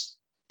next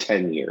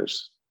 10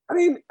 years? I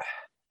mean,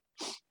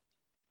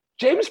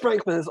 James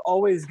Franklin has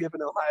always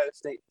given Ohio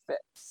State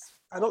fits.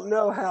 I don't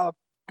know how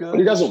good. But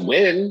he doesn't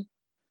win.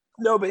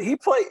 No, but he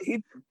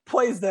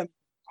plays them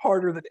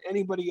harder than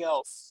anybody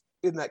else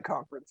in that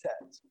conference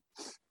has.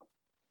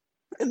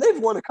 And they've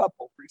won a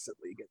couple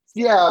recently against.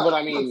 Yeah, but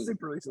I Not mean,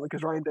 super recently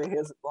because Ryan Day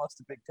hasn't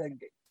lost a Big Ten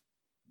game.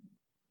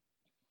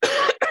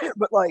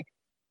 But like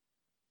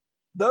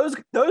those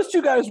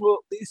two guys will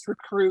at least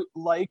recruit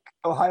like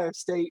Ohio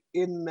State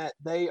in that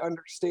they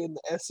understand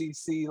the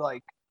SEC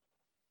like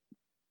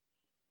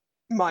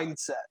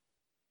mindset.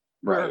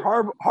 right.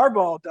 Where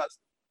Harbaugh doesn't,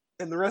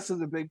 and the rest of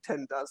the Big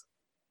Ten doesn't.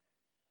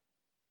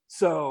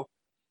 So,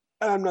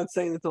 I'm not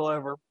saying that they'll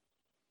ever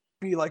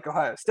be like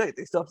Ohio State.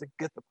 They still have to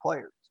get the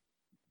players.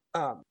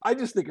 I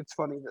just think it's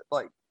funny that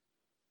like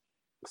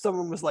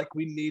someone was like,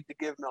 "We need to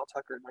give Mel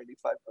Tucker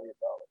 $95 million."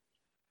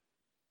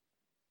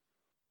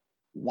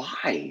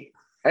 Why?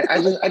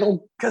 I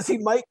don't. Because he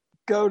might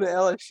go to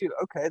LSU.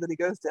 Okay, then he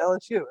goes to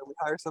LSU, and we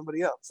hire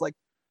somebody else. Like,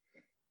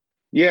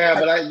 Yeah,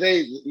 but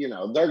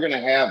they're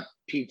gonna have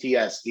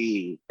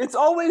PTSD. it's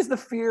always the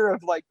fear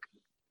of like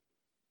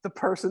the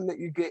person that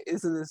you get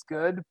isn't as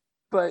good,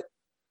 but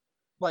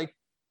like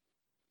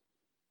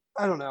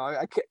I don't know.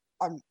 I can't.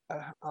 I'm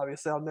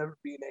obviously I'll never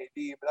be an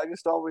AD, but I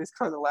just always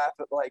kind of laugh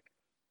at like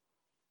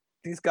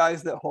these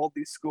guys that hold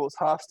these schools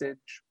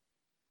hostage,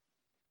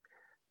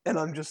 and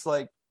I'm just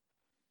like,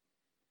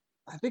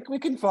 I think we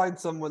can find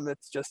someone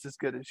that's just as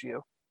good as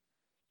you.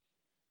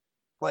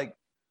 Like,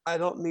 we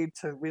don't need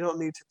to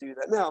do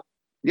that now.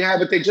 Yeah,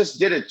 but they just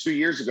did it 2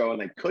 years ago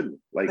and they couldn't.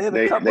 Like They have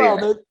a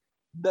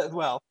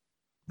couple.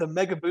 The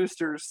mega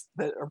boosters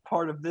that are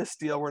part of this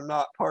deal were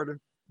not part of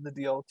the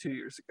deal 2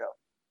 years ago.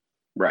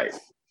 right.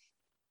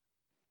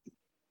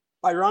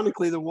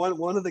 Ironically, the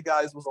one of the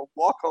guys was a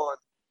walk-on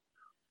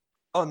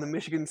on the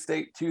Michigan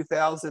State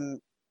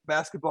 2000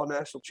 basketball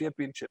national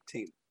championship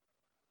team.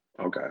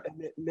 Okay.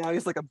 And now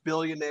he's like a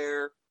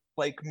billionaire,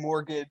 like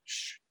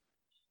mortgage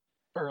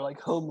or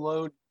like home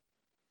loan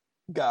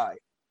guy.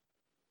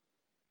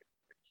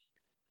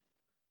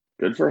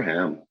 Good for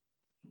him.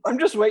 I'm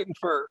just waiting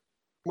for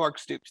Mark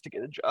Stoops to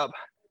get a job.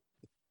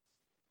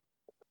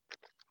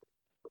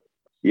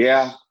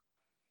 Yeah.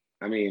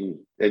 I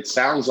mean, it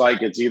sounds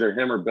like it's either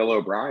him or Bill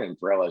O'Brien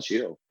for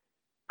LSU.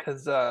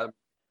 Because there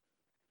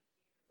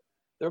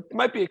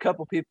might be a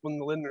couple people in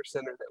the Lindner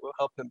Center that will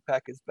help him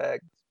pack his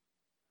bags.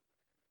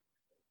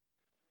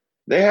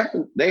 They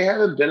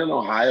haven't been in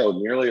Ohio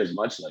nearly as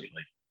much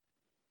lately.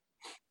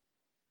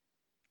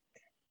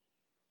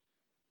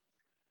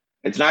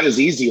 It's not as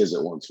easy as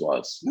it once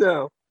was.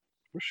 No,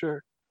 for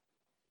sure.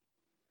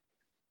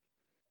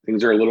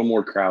 Things are a little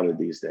more crowded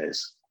these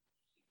days.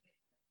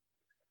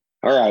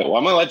 All right. Well,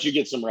 I'm gonna let you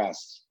get some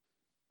rest.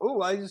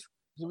 Oh, did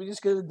we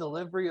just get a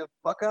delivery of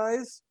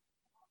Buckeyes?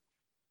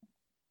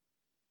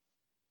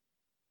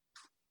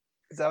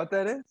 Is that what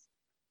that is?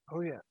 Oh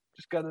yeah,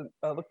 just got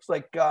a. Looks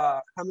like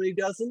how many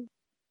dozen?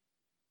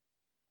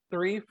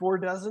 3, 4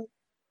 dozen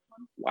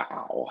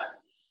Wow.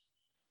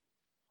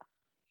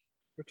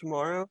 for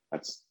tomorrow.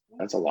 That's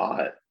a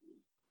lot.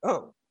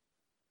 Oh,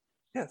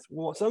 yes.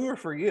 Well, some are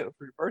for you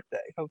for your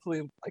birthday.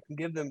 Hopefully, I can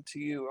give them to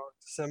you on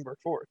December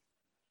 4th.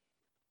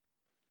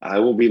 I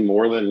will be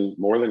more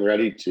than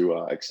ready to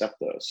accept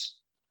those.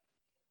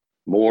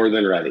 More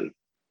than ready.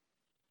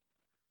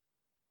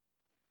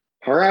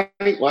 All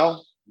right.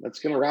 Well, that's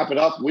going to wrap it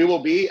up. We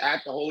will be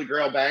at the Holy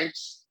Grail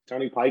Banks,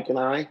 Tony Pike and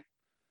I,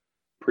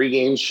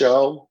 pregame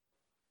show,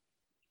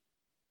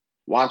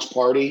 watch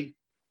party,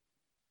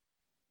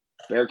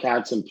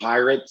 Bearcats and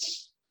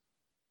Pirates,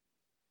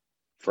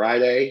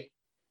 Friday.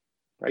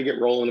 Probably get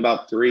rolling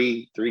about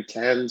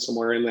 3:10,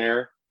 somewhere in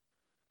there.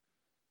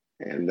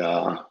 And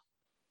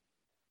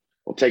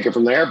we'll take it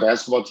from there.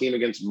 Basketball team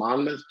against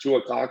Monmouth,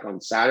 2:00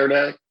 on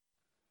Saturday.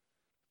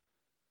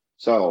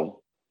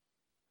 So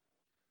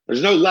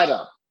there's no let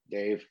up,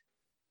 Dave.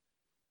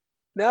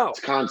 No.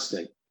 It's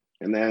constant.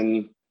 And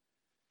then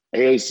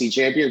AAC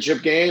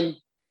championship game,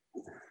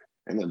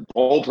 and then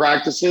bowl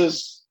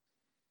practices,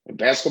 and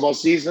basketball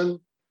season,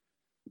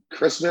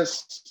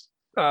 Christmas,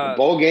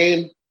 bowl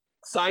game,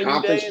 signing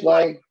conference day in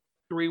play. like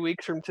 3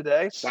 weeks from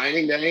today.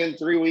 Signing day in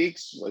 3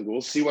 weeks. Like,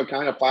 we'll see what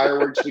kind of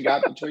fireworks we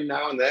got between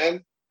now and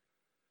then.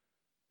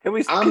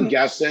 I'm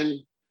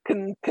guessing.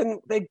 Can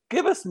they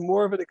give us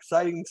more of an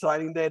exciting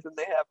signing day than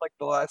they have like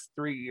the last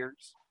 3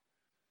 years?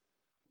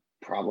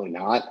 Probably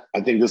not.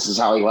 I think this is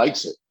how he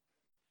likes it.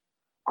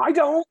 I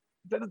don't.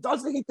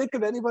 Doesn't he think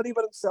of anybody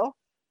but himself?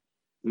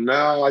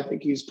 No, I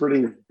think he's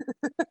pretty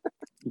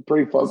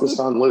focused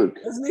on Luke.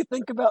 Doesn't he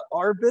think about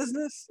our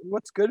business and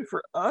what's good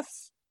for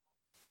us?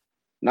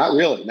 Not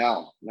really.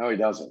 No, he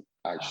doesn't,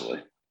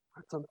 actually.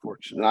 That's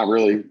unfortunate.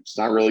 It's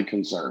not really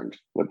concerned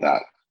with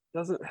that.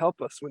 Doesn't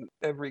help us when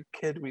every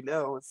kid we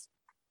know is.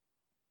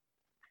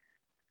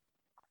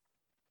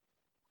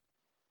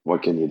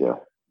 What can you do?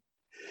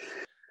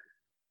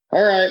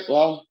 All right.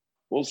 Well,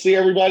 we'll see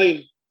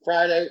everybody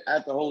Friday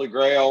at the Holy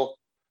Grail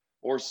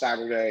or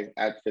Saturday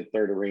at Fifth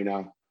Third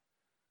Arena.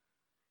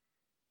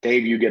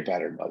 Dave, you get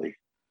better, buddy.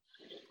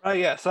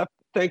 Yes.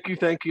 Thank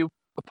you.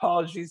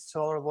 Apologies to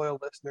all our loyal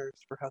listeners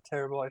for how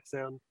terrible I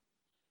sound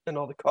and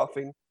all the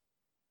coughing.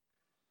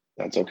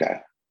 That's okay.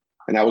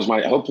 And that was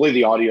hopefully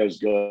the audio is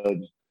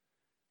good.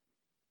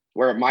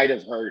 Where it might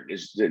have hurt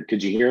is,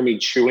 could you hear me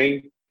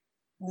chewing?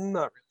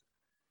 Not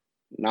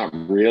Not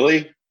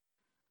really?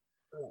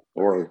 really.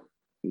 Or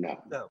no?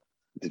 No.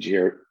 Did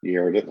you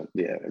hear it?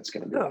 Yeah, it's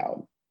going to be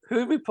loud. Who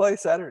did we play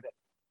Saturday?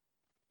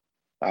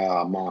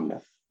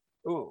 Monmouth.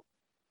 Ooh,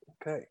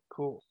 okay,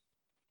 cool.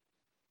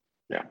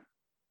 Yeah.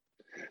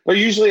 They're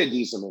usually a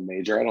decent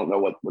mid-major. I don't know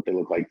what they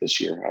look like this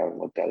year. I haven't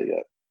looked at it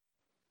yet.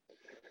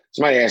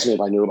 Somebody asked me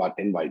if I knew about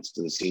invites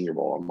to the Senior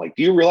Bowl. I'm like,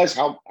 do you realize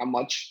how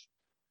much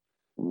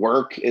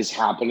work is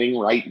happening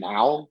right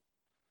now?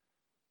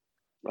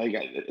 Like,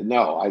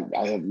 no,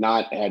 I have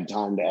not had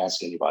time to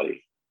ask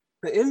anybody.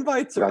 The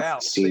invites are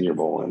out. Senior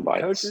Bowl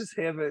invites. Coaches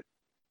haven't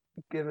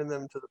given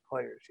them to the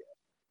players yet.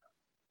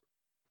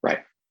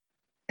 Right.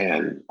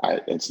 And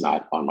it's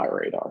not on my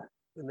radar.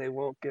 And they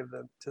won't give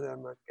them to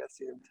them, I'm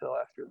guessing, until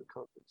after the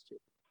conference too.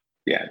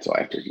 Yeah, until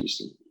after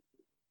Houston.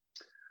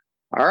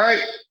 All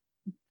right.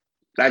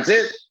 That's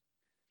it.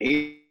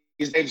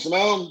 He's Dave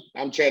Simone.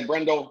 I'm Chad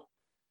Brendel.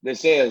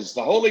 This is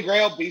the Holy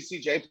Grail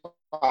BCJ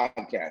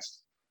podcast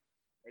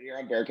right here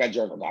on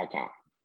BearcatJournal.com.